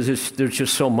because there's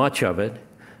just so much of it.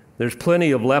 There's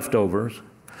plenty of leftovers.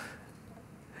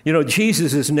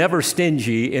 Jesus is never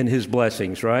stingy in his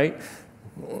blessings, right?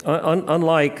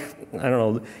 Unlike, I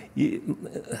don't know,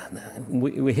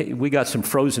 we got some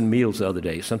frozen meals the other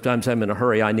day. Sometimes I'm in a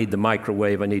hurry. I need the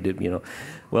microwave. I need to,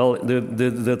 Well,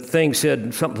 the thing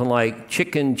said something like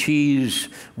chicken, cheese,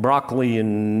 broccoli,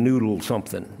 and noodle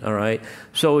something, all right?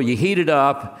 So you heat it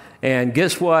up, and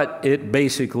guess what it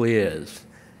basically is?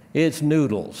 It's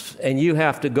noodles. And you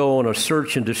have to go on a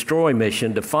search and destroy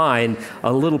mission to find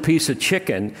a little piece of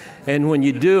chicken. And when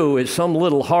you do, it's some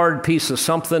little hard piece of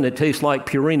something that tastes like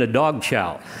Purina dog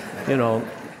chow.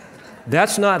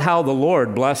 That's not how the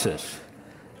Lord blesses,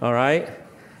 all right?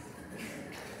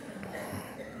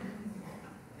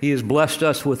 He has blessed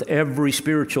us with every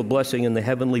spiritual blessing in the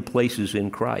heavenly places in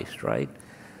Christ, right?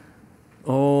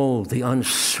 Oh, the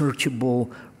unsearchable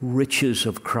riches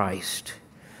of Christ.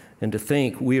 And to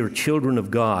think we are children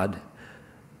of God.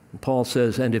 Paul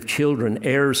says, "And if children,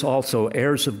 heirs also,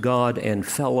 heirs of God and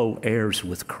fellow heirs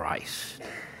with Christ."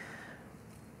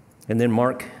 And then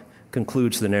Mark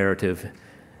concludes the narrative.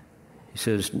 He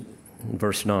says in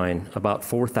verse 9, about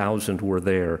 4,000 were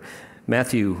there.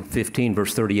 Matthew 15,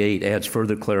 verse 38 adds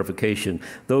further clarification.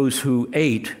 Those who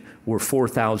ate were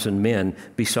 4,000 men,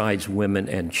 besides women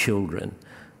and children.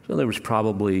 So there was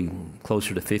probably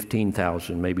closer to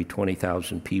 15,000, maybe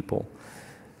 20,000 people.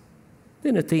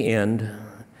 Then at the end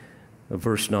of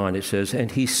verse 9, it says,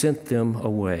 "And he sent them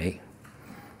away."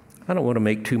 I don't want to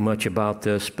make too much about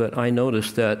this, but I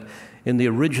noticed that in the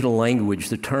original language,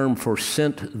 the term for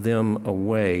 "sent them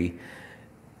away"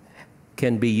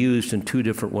 can be used in 2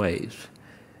 different ways.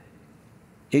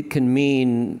 It can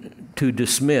mean to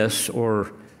dismiss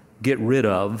or get rid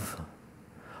of,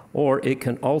 or it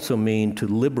can also mean to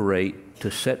liberate,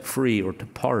 to set free, or to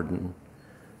pardon.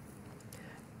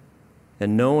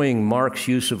 And knowing Mark's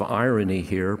use of irony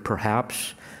here,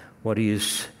 perhaps what he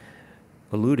is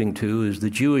alluding to is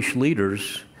the Jewish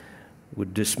leaders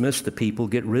would dismiss the people,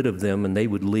 get rid of them, and they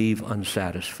would leave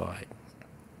unsatisfied.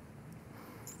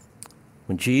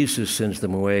 When Jesus sends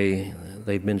them away,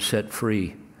 they've been set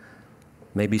free.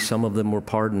 Maybe some of them were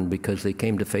pardoned because they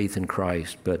came to faith in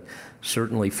Christ, but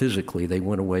certainly physically they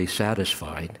went away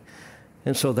satisfied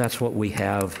And so that's what we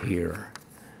have here.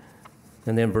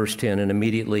 And then verse 10, and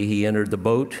immediately he entered the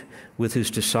boat with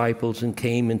his disciples and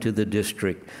came into the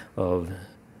district of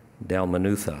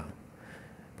Dalmanutha.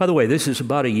 By the way, this is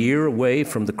about a year away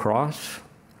from the cross.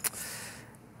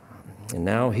 And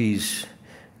now he's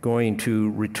going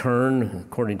to return,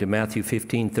 according to Matthew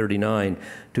 15:39,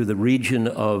 to the region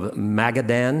of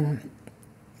Magadan.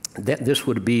 This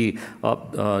would be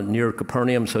up near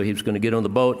Capernaum, so he was going to get on the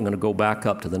boat and going to go back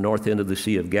up to the north end of the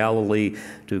Sea of Galilee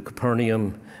to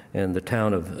Capernaum and the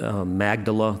town of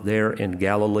Magdala there in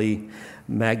Galilee.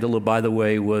 Magdala, by the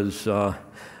way, was the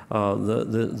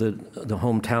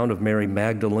hometown of Mary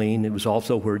Magdalene. It was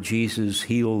also where Jesus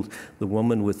healed the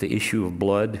woman with the issue of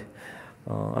blood.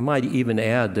 I might even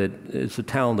add that it's a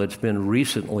town that's been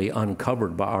recently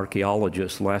uncovered by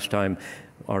archaeologists. Last time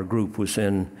our group was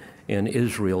in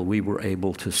Israel, we were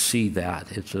able to see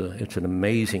that. It's an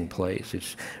amazing place.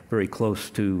 It's very close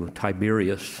to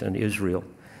Tiberias and Israel.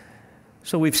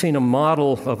 So we've seen a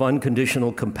model of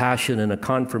unconditional compassion and a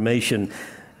confirmation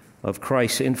of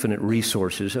Christ's infinite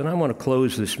resources. And I want to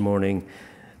close this morning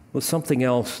with something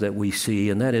else that we see,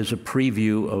 and that is a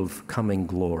preview of coming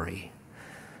glory.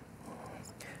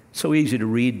 So easy to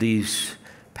read these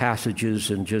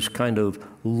passages and just kind of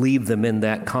leave them in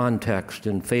that context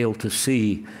and fail to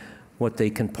see what they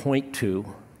can point to.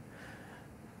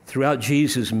 Throughout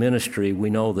Jesus' ministry, we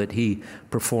know that he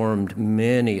performed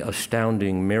many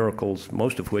astounding miracles,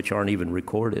 most of which aren't even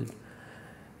recorded.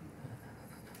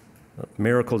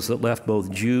 Miracles that left both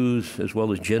Jews as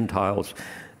well as Gentiles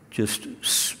just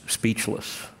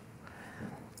speechless.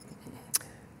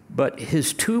 But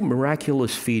his two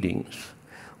miraculous feedings,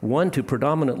 one to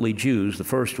predominantly Jews, the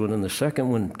first one, and the second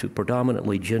one to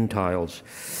predominantly Gentiles,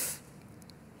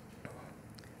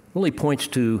 really points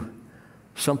to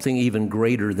something even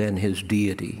greater than his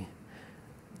deity.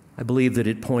 I believe that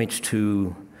it points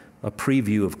to a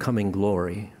preview of coming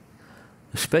glory,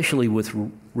 especially with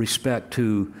respect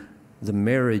to the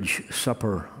marriage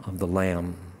supper of the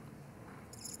Lamb.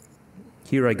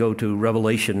 Here I go to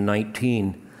Revelation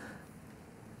 19.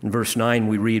 In verse 9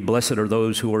 we read, "Blessed are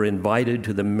those who are invited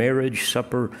to the marriage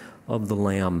supper of the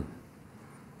Lamb."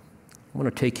 I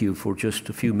want to take you for just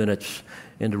a few minutes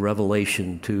into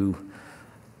Revelation to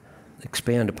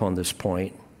expand upon this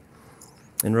point.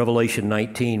 In Revelation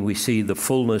 19, we see the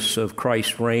fullness of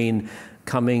Christ's reign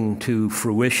coming to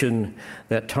fruition,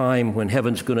 that time when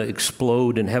heaven's going to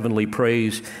explode in heavenly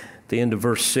praise. At the end of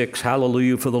verse 6,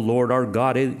 "Hallelujah, for the Lord our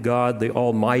God, the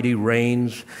Almighty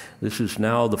reigns." This is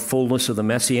now the fullness of the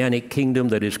Messianic kingdom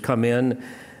that has come in.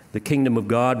 The kingdom of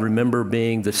God, remember,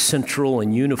 being the central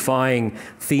and unifying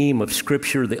theme of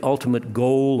Scripture, the ultimate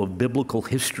goal of biblical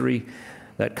history,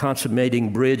 that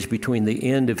consummating bridge between the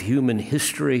end of human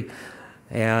history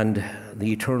and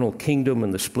the eternal kingdom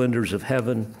and the splendors of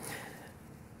heaven.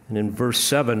 And in verse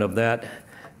 7 of that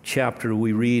chapter,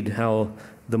 we read how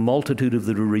the multitude of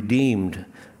the redeemed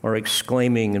are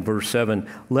exclaiming in verse 7,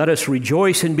 "Let us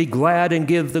rejoice and be glad and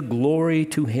give the glory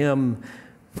to him,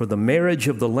 for the marriage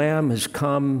of the Lamb has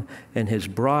come, and his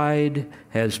bride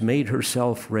has made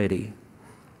herself ready."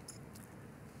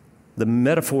 The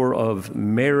metaphor of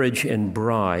marriage and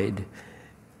bride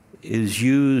is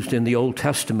used in the Old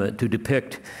Testament to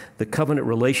depict the covenant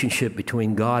relationship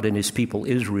between God and his people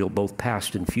Israel, both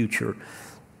past and future.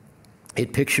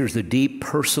 It pictures the deep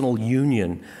personal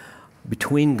union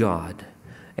between God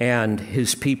and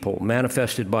his people,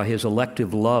 manifested by his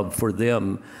elective love for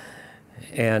them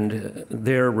and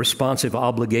their responsive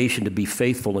obligation to be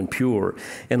faithful and pure.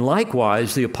 And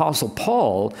likewise, the Apostle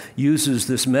Paul uses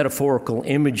this metaphorical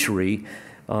imagery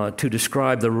to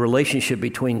describe the relationship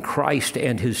between Christ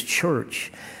and his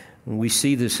church. And we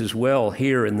see this as well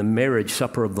here in the marriage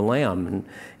supper of the Lamb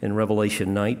in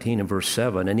Revelation 19 and verse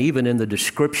 7, and even in the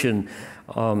description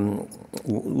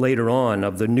later on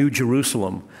of the New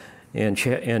Jerusalem in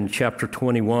chapter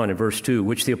 21 and verse 2,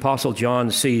 which the Apostle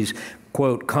John sees,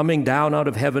 quote, "coming down out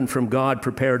of heaven from God,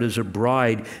 prepared as a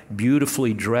bride,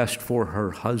 beautifully dressed for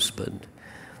her husband."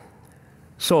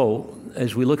 So,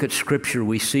 as we look at Scripture,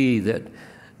 we see that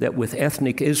with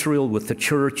ethnic Israel, with the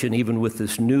church, and even with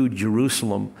this New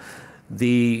Jerusalem,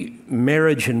 the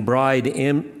marriage and bride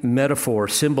metaphor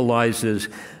symbolizes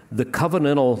the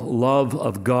covenantal love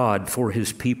of God for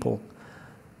his people,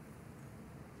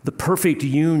 the perfect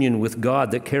union with God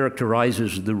that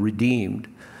characterizes the redeemed,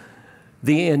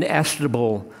 the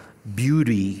inestimable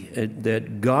beauty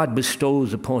that God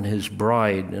bestows upon his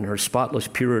bride and her spotless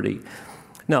purity.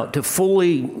 Now, to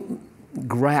fully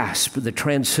grasp the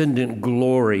transcendent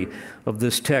glory of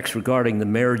this text regarding the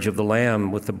marriage of the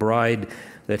Lamb with the bride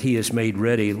that he has made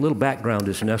ready, a little background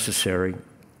is necessary.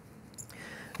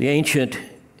 The ancient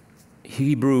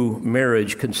Hebrew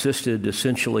marriage consisted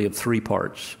essentially of three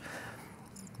parts.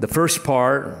 The first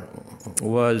part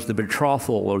was the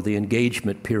betrothal or the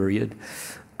engagement period,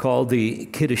 called the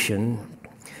Kiddushin,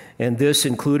 and this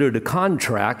included a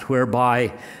contract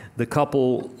whereby the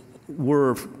couple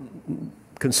were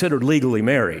considered legally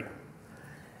married.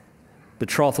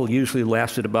 Betrothal usually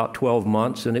lasted about 12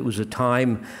 months, and it was a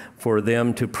time for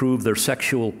them to prove their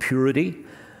sexual purity,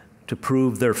 to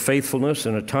prove their faithfulness,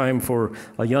 and a time for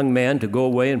a young man to go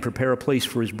away and prepare a place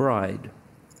for his bride.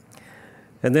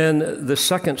 And then the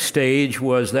second stage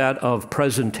was that of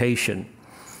presentation.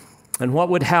 And what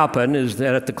would happen is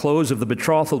that at the close of the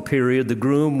betrothal period, the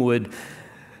groom would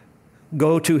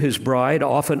go to his bride,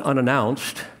 often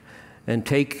unannounced, and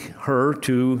take her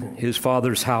to his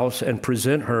father's house and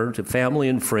present her to family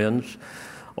and friends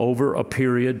over a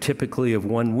period typically of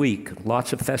 1 week.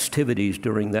 Lots of festivities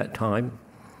during that time.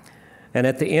 And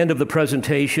at the end of the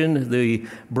presentation, the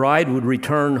bride would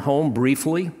return home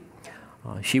briefly.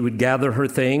 She would gather her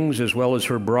things as well as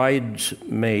her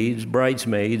bridesmaids,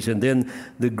 and then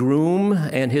the groom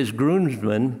and his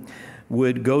groomsmen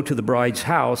would go to the bride's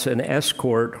house and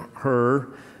escort her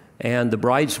and the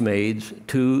bridesmaids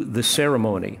to the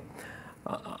ceremony.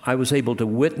 I was able to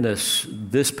witness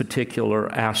this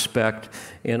particular aspect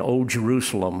in Old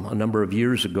Jerusalem a number of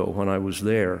years ago when I was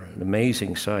there, an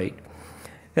amazing sight.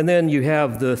 And then you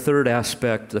have the third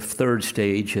aspect, the third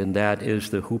stage, and that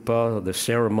is the huppah, the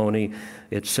ceremony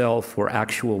itself, where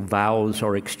actual vows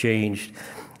are exchanged.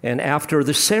 And after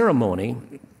the ceremony,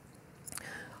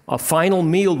 a final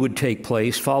meal would take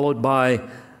place, followed by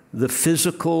the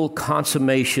physical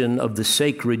consummation of the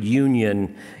sacred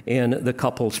union in the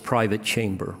couple's private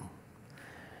chamber.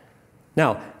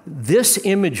 Now, this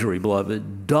imagery,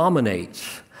 beloved,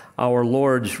 dominates our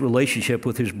Lord's relationship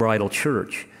with his bridal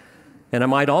church. And I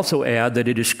might also add that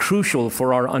it is crucial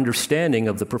for our understanding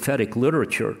of the prophetic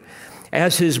literature.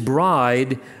 As his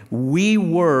bride, we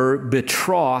were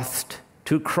betrothed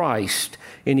to Christ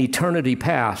in eternity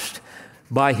past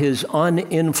by his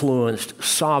uninfluenced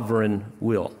sovereign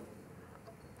will.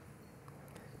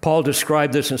 Paul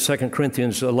described this in 2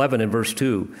 Corinthians 11 and verse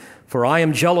 2. For I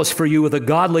am jealous for you with a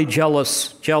godly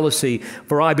jealousy,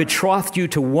 for I betrothed you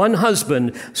to one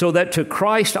husband, so that to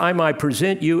Christ I might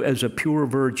present you as a pure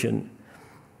virgin.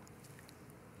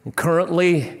 And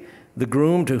currently, the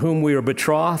groom to whom we are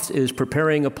betrothed is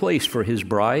preparing a place for his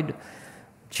bride.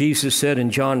 Jesus said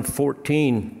in John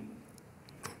 14,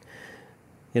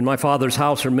 in my Father's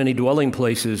house are many dwelling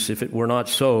places. If it were not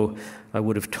so, I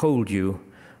would have told you.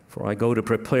 For I go to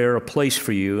prepare a place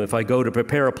for you. If I go to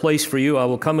prepare a place for you, I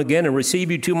will come again and receive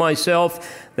you to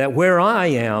myself, that where I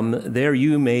am, there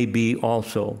you may be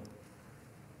also.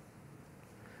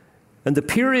 And the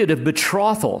period of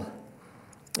betrothal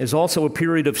is also a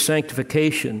period of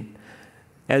sanctification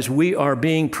as we are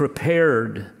being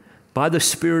prepared by the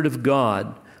Spirit of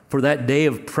God for that day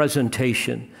of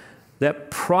presentation.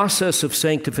 That process of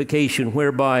sanctification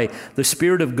whereby the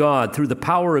Spirit of God, through the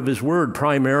power of his word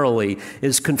primarily,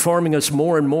 is conforming us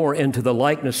more and more into the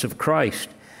likeness of Christ.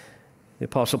 The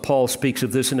Apostle Paul speaks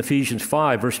of this in Ephesians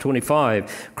 5, verse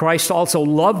 25. Christ also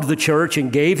loved the church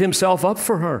and gave himself up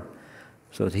for her,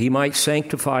 so that he might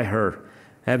sanctify her,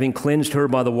 having cleansed her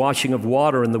by the washing of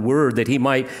water and the word, that he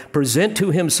might present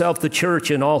to himself the church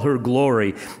in all her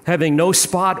glory, having no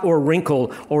spot or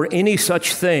wrinkle or any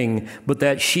such thing, but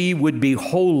that she would be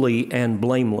holy and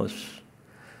blameless.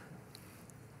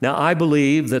 Now, I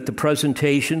believe that the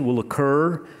presentation will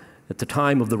occur at the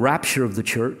time of the rapture of the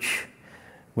church,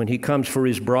 when he comes for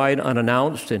his bride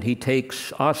unannounced and he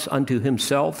takes us unto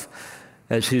himself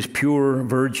as his pure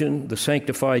virgin, the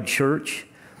sanctified church.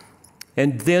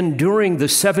 And then during the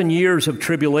 7 years of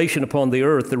tribulation upon the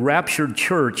earth, the raptured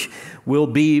church will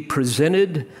be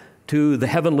presented to the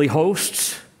heavenly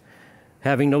hosts,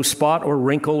 having no spot or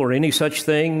wrinkle or any such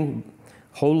thing,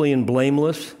 holy and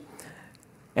blameless.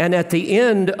 And at the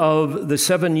end of the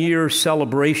 7-year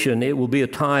celebration, it will be a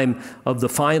time of the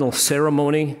final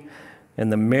ceremony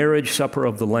and the marriage supper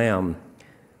of the Lamb.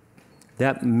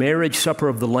 That marriage supper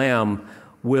of the Lamb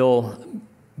will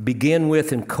begin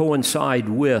with and coincide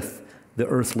with the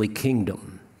earthly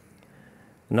kingdom.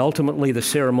 And ultimately, the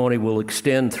ceremony will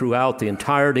extend throughout the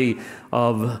entirety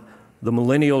of the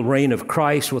millennial reign of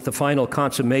Christ, with the final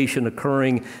consummation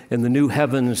occurring in the new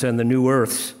heavens and the new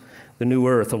earth,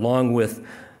 along with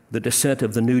the descent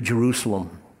of the New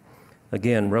Jerusalem.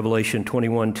 Again, Revelation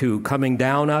 21:2, coming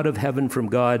down out of heaven from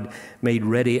God, made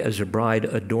ready as a bride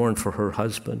adorned for her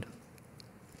husband.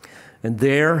 And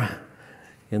there,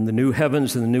 in the new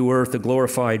heavens and the new earth, the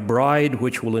glorified bride,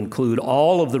 which will include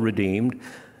all of the redeemed,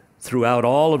 throughout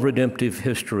all of redemptive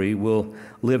history, will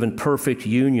live in perfect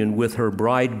union with her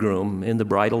bridegroom in the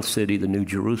bridal city, the New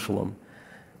Jerusalem.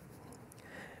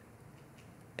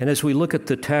 And as we look at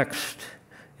the text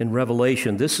in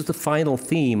Revelation, this is the final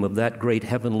theme of that great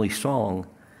heavenly song.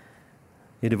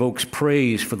 It evokes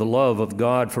praise for the love of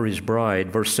God for his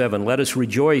bride. Verse 7, let us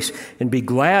rejoice and be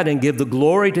glad and give the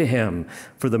glory to him,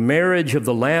 for the marriage of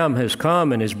the Lamb has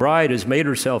come and his bride has made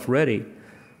herself ready.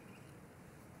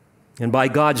 And by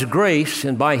God's grace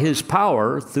and by his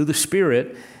power through the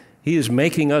Spirit, he is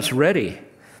making us ready.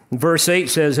 Verse 8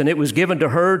 says, and it was given to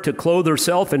her to clothe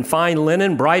herself in fine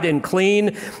linen, bright and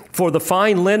clean, for the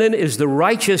fine linen is the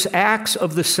righteous acts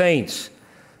of the saints.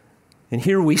 And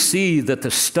here we see that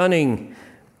the stunning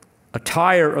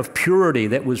attire of purity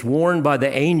that was worn by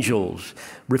the angels,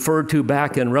 referred to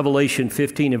back in Revelation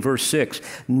 15 and verse 6,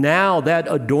 now that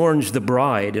adorns the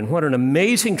bride. And what an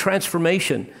amazing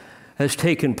transformation has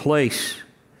taken place.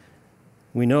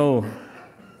 We know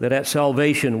that at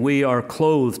salvation we are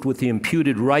clothed with the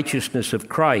imputed righteousness of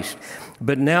Christ,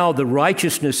 but now the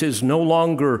righteousness is no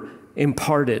longer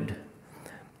imparted,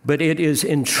 but it is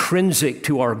intrinsic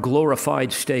to our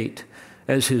glorified state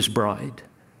as his bride,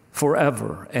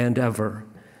 forever and ever.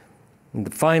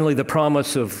 And finally, the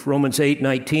promise of Romans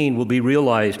 8:19 will be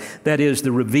realized. That is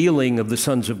the revealing of the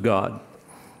sons of God.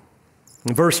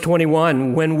 In verse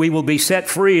 21, when we will be set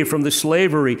free from the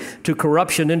slavery to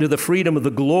corruption into the freedom of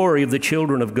the glory of the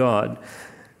children of God.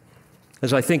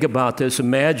 As I think about this,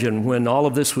 imagine when all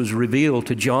of this was revealed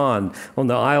to John on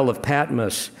the Isle of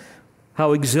Patmos,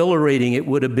 how exhilarating it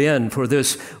would have been for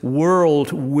this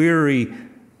world-weary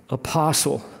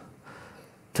apostle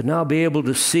to now be able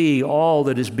to see all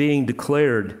that is being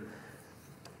declared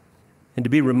and to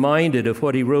be reminded of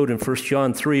what he wrote in 1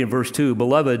 John 3 and verse 2,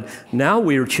 beloved, now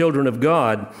we are children of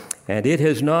God, and it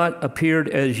has not appeared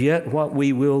as yet what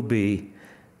we will be.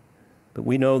 But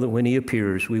we know that when he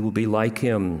appears, we will be like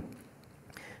him,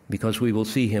 because we will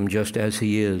see him just as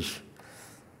he is.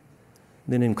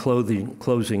 Then in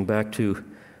closing, back to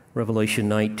Revelation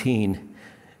 19,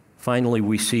 finally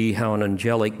we see how an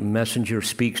angelic messenger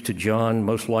speaks to John,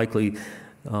 most likely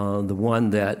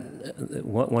one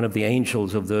of the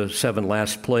angels of the 7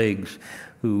 last plagues,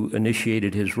 who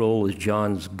initiated his role as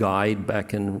John's guide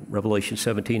back in Revelation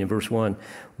 17 and verse 1.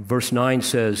 Verse 9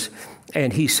 says,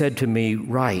 and he said to me,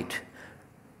 write,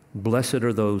 blessed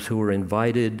are those who are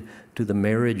invited to the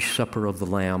marriage supper of the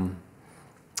Lamb.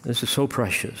 This is so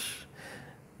precious.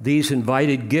 These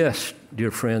invited guests, dear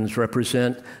friends,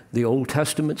 represent the Old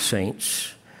Testament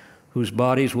saints whose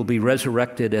bodies will be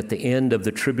resurrected at the end of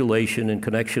the tribulation in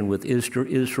connection with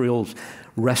Israel's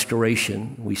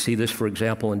restoration. We see this, for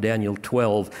example, in Daniel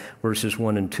 12, verses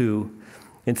 1 and 2.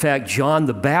 In fact, John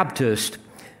the Baptist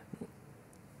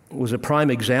was a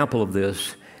prime example of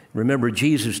this. Remember,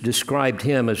 Jesus described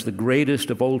him as the greatest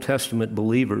of Old Testament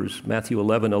believers, Matthew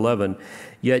 11:11.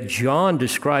 Yet John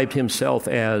described himself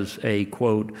as a,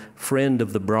 quote, friend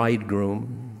of the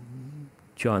bridegroom,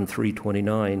 John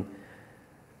 3:29.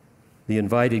 The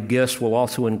invited guests will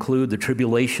also include the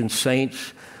tribulation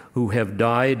saints who have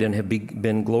died and have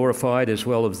been glorified, as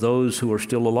well as those who are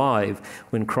still alive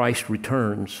when Christ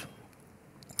returns.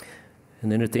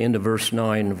 And then at the end of verse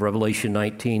 9 of Revelation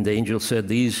 19, the angel said,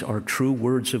 these are true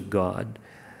words of God.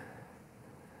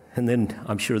 And then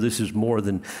I'm sure this is more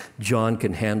than John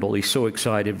can handle. He's so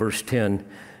excited. Verse 10,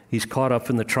 he's caught up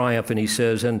in the triumph, and he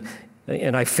says, and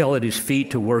I fell at his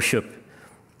feet to worship.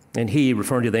 And he,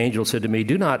 referring to the angel, said to me,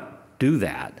 do not do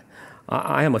that.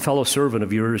 I am a fellow servant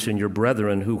of yours and your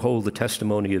brethren who hold the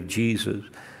testimony of Jesus.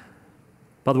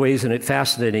 By the way, isn't it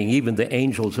fascinating? Even the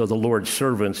angels are the Lord's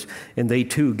servants, and they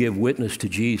too give witness to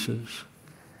Jesus.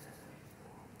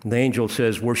 And the angel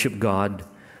says, worship God,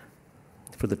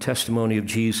 for the testimony of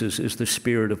Jesus is the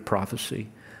spirit of prophecy.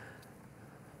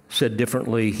 Said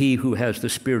differently, he who has the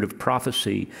spirit of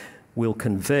prophecy will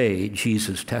convey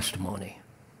Jesus' testimony.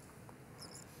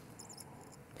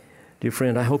 Dear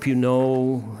friend, I hope you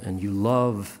know and you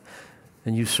love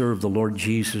and you serve the Lord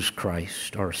Jesus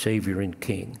Christ, our Savior and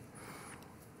King.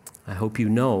 I hope you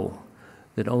know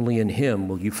that only in him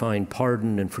will you find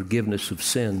pardon and forgiveness of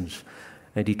sins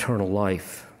and eternal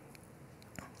life.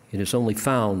 It is only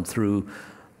found through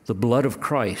the blood of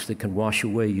Christ that can wash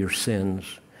away your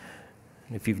sins.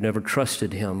 If you've never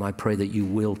trusted him, I pray that you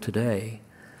will today.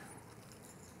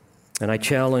 And I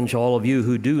challenge all of you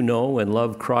who do know and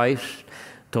love Christ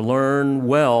to learn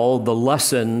well the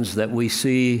lessons that we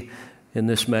see in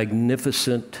this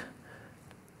magnificent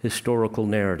historical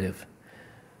narrative,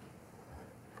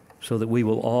 so that we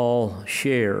will all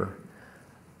share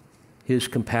his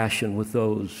compassion with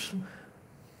those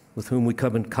with whom we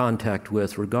come in contact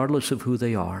with, regardless of who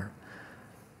they are,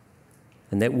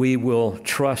 and that we will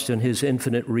trust in his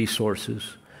infinite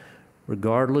resources,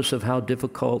 regardless of how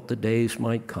difficult the days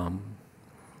might come,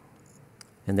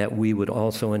 and that we would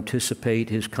also anticipate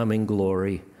his coming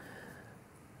glory,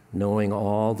 knowing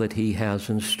all that he has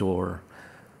in store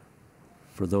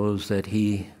for those that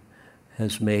he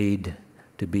has made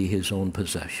to be his own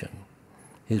possession,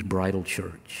 his bridal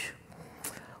church.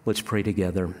 Let's pray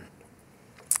together.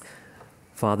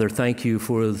 Father, thank you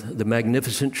for the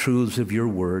magnificent truths of your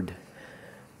word.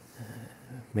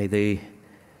 May they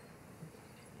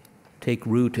take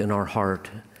root in our heart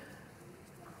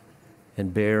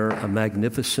and bear a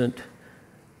magnificent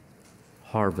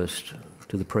harvest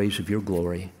to the praise of your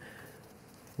glory.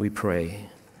 We pray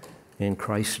in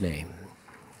Christ's name.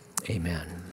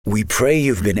 Amen. We pray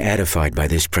you've been edified by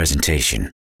this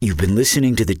presentation. You've been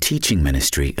listening to the teaching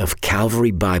ministry of Calvary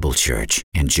Bible Church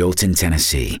in Jolton,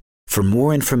 Tennessee. For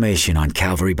more information on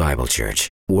Calvary Bible Church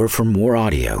or for more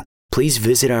audio, please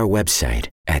visit our website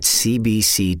at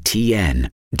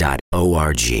cbctn.org.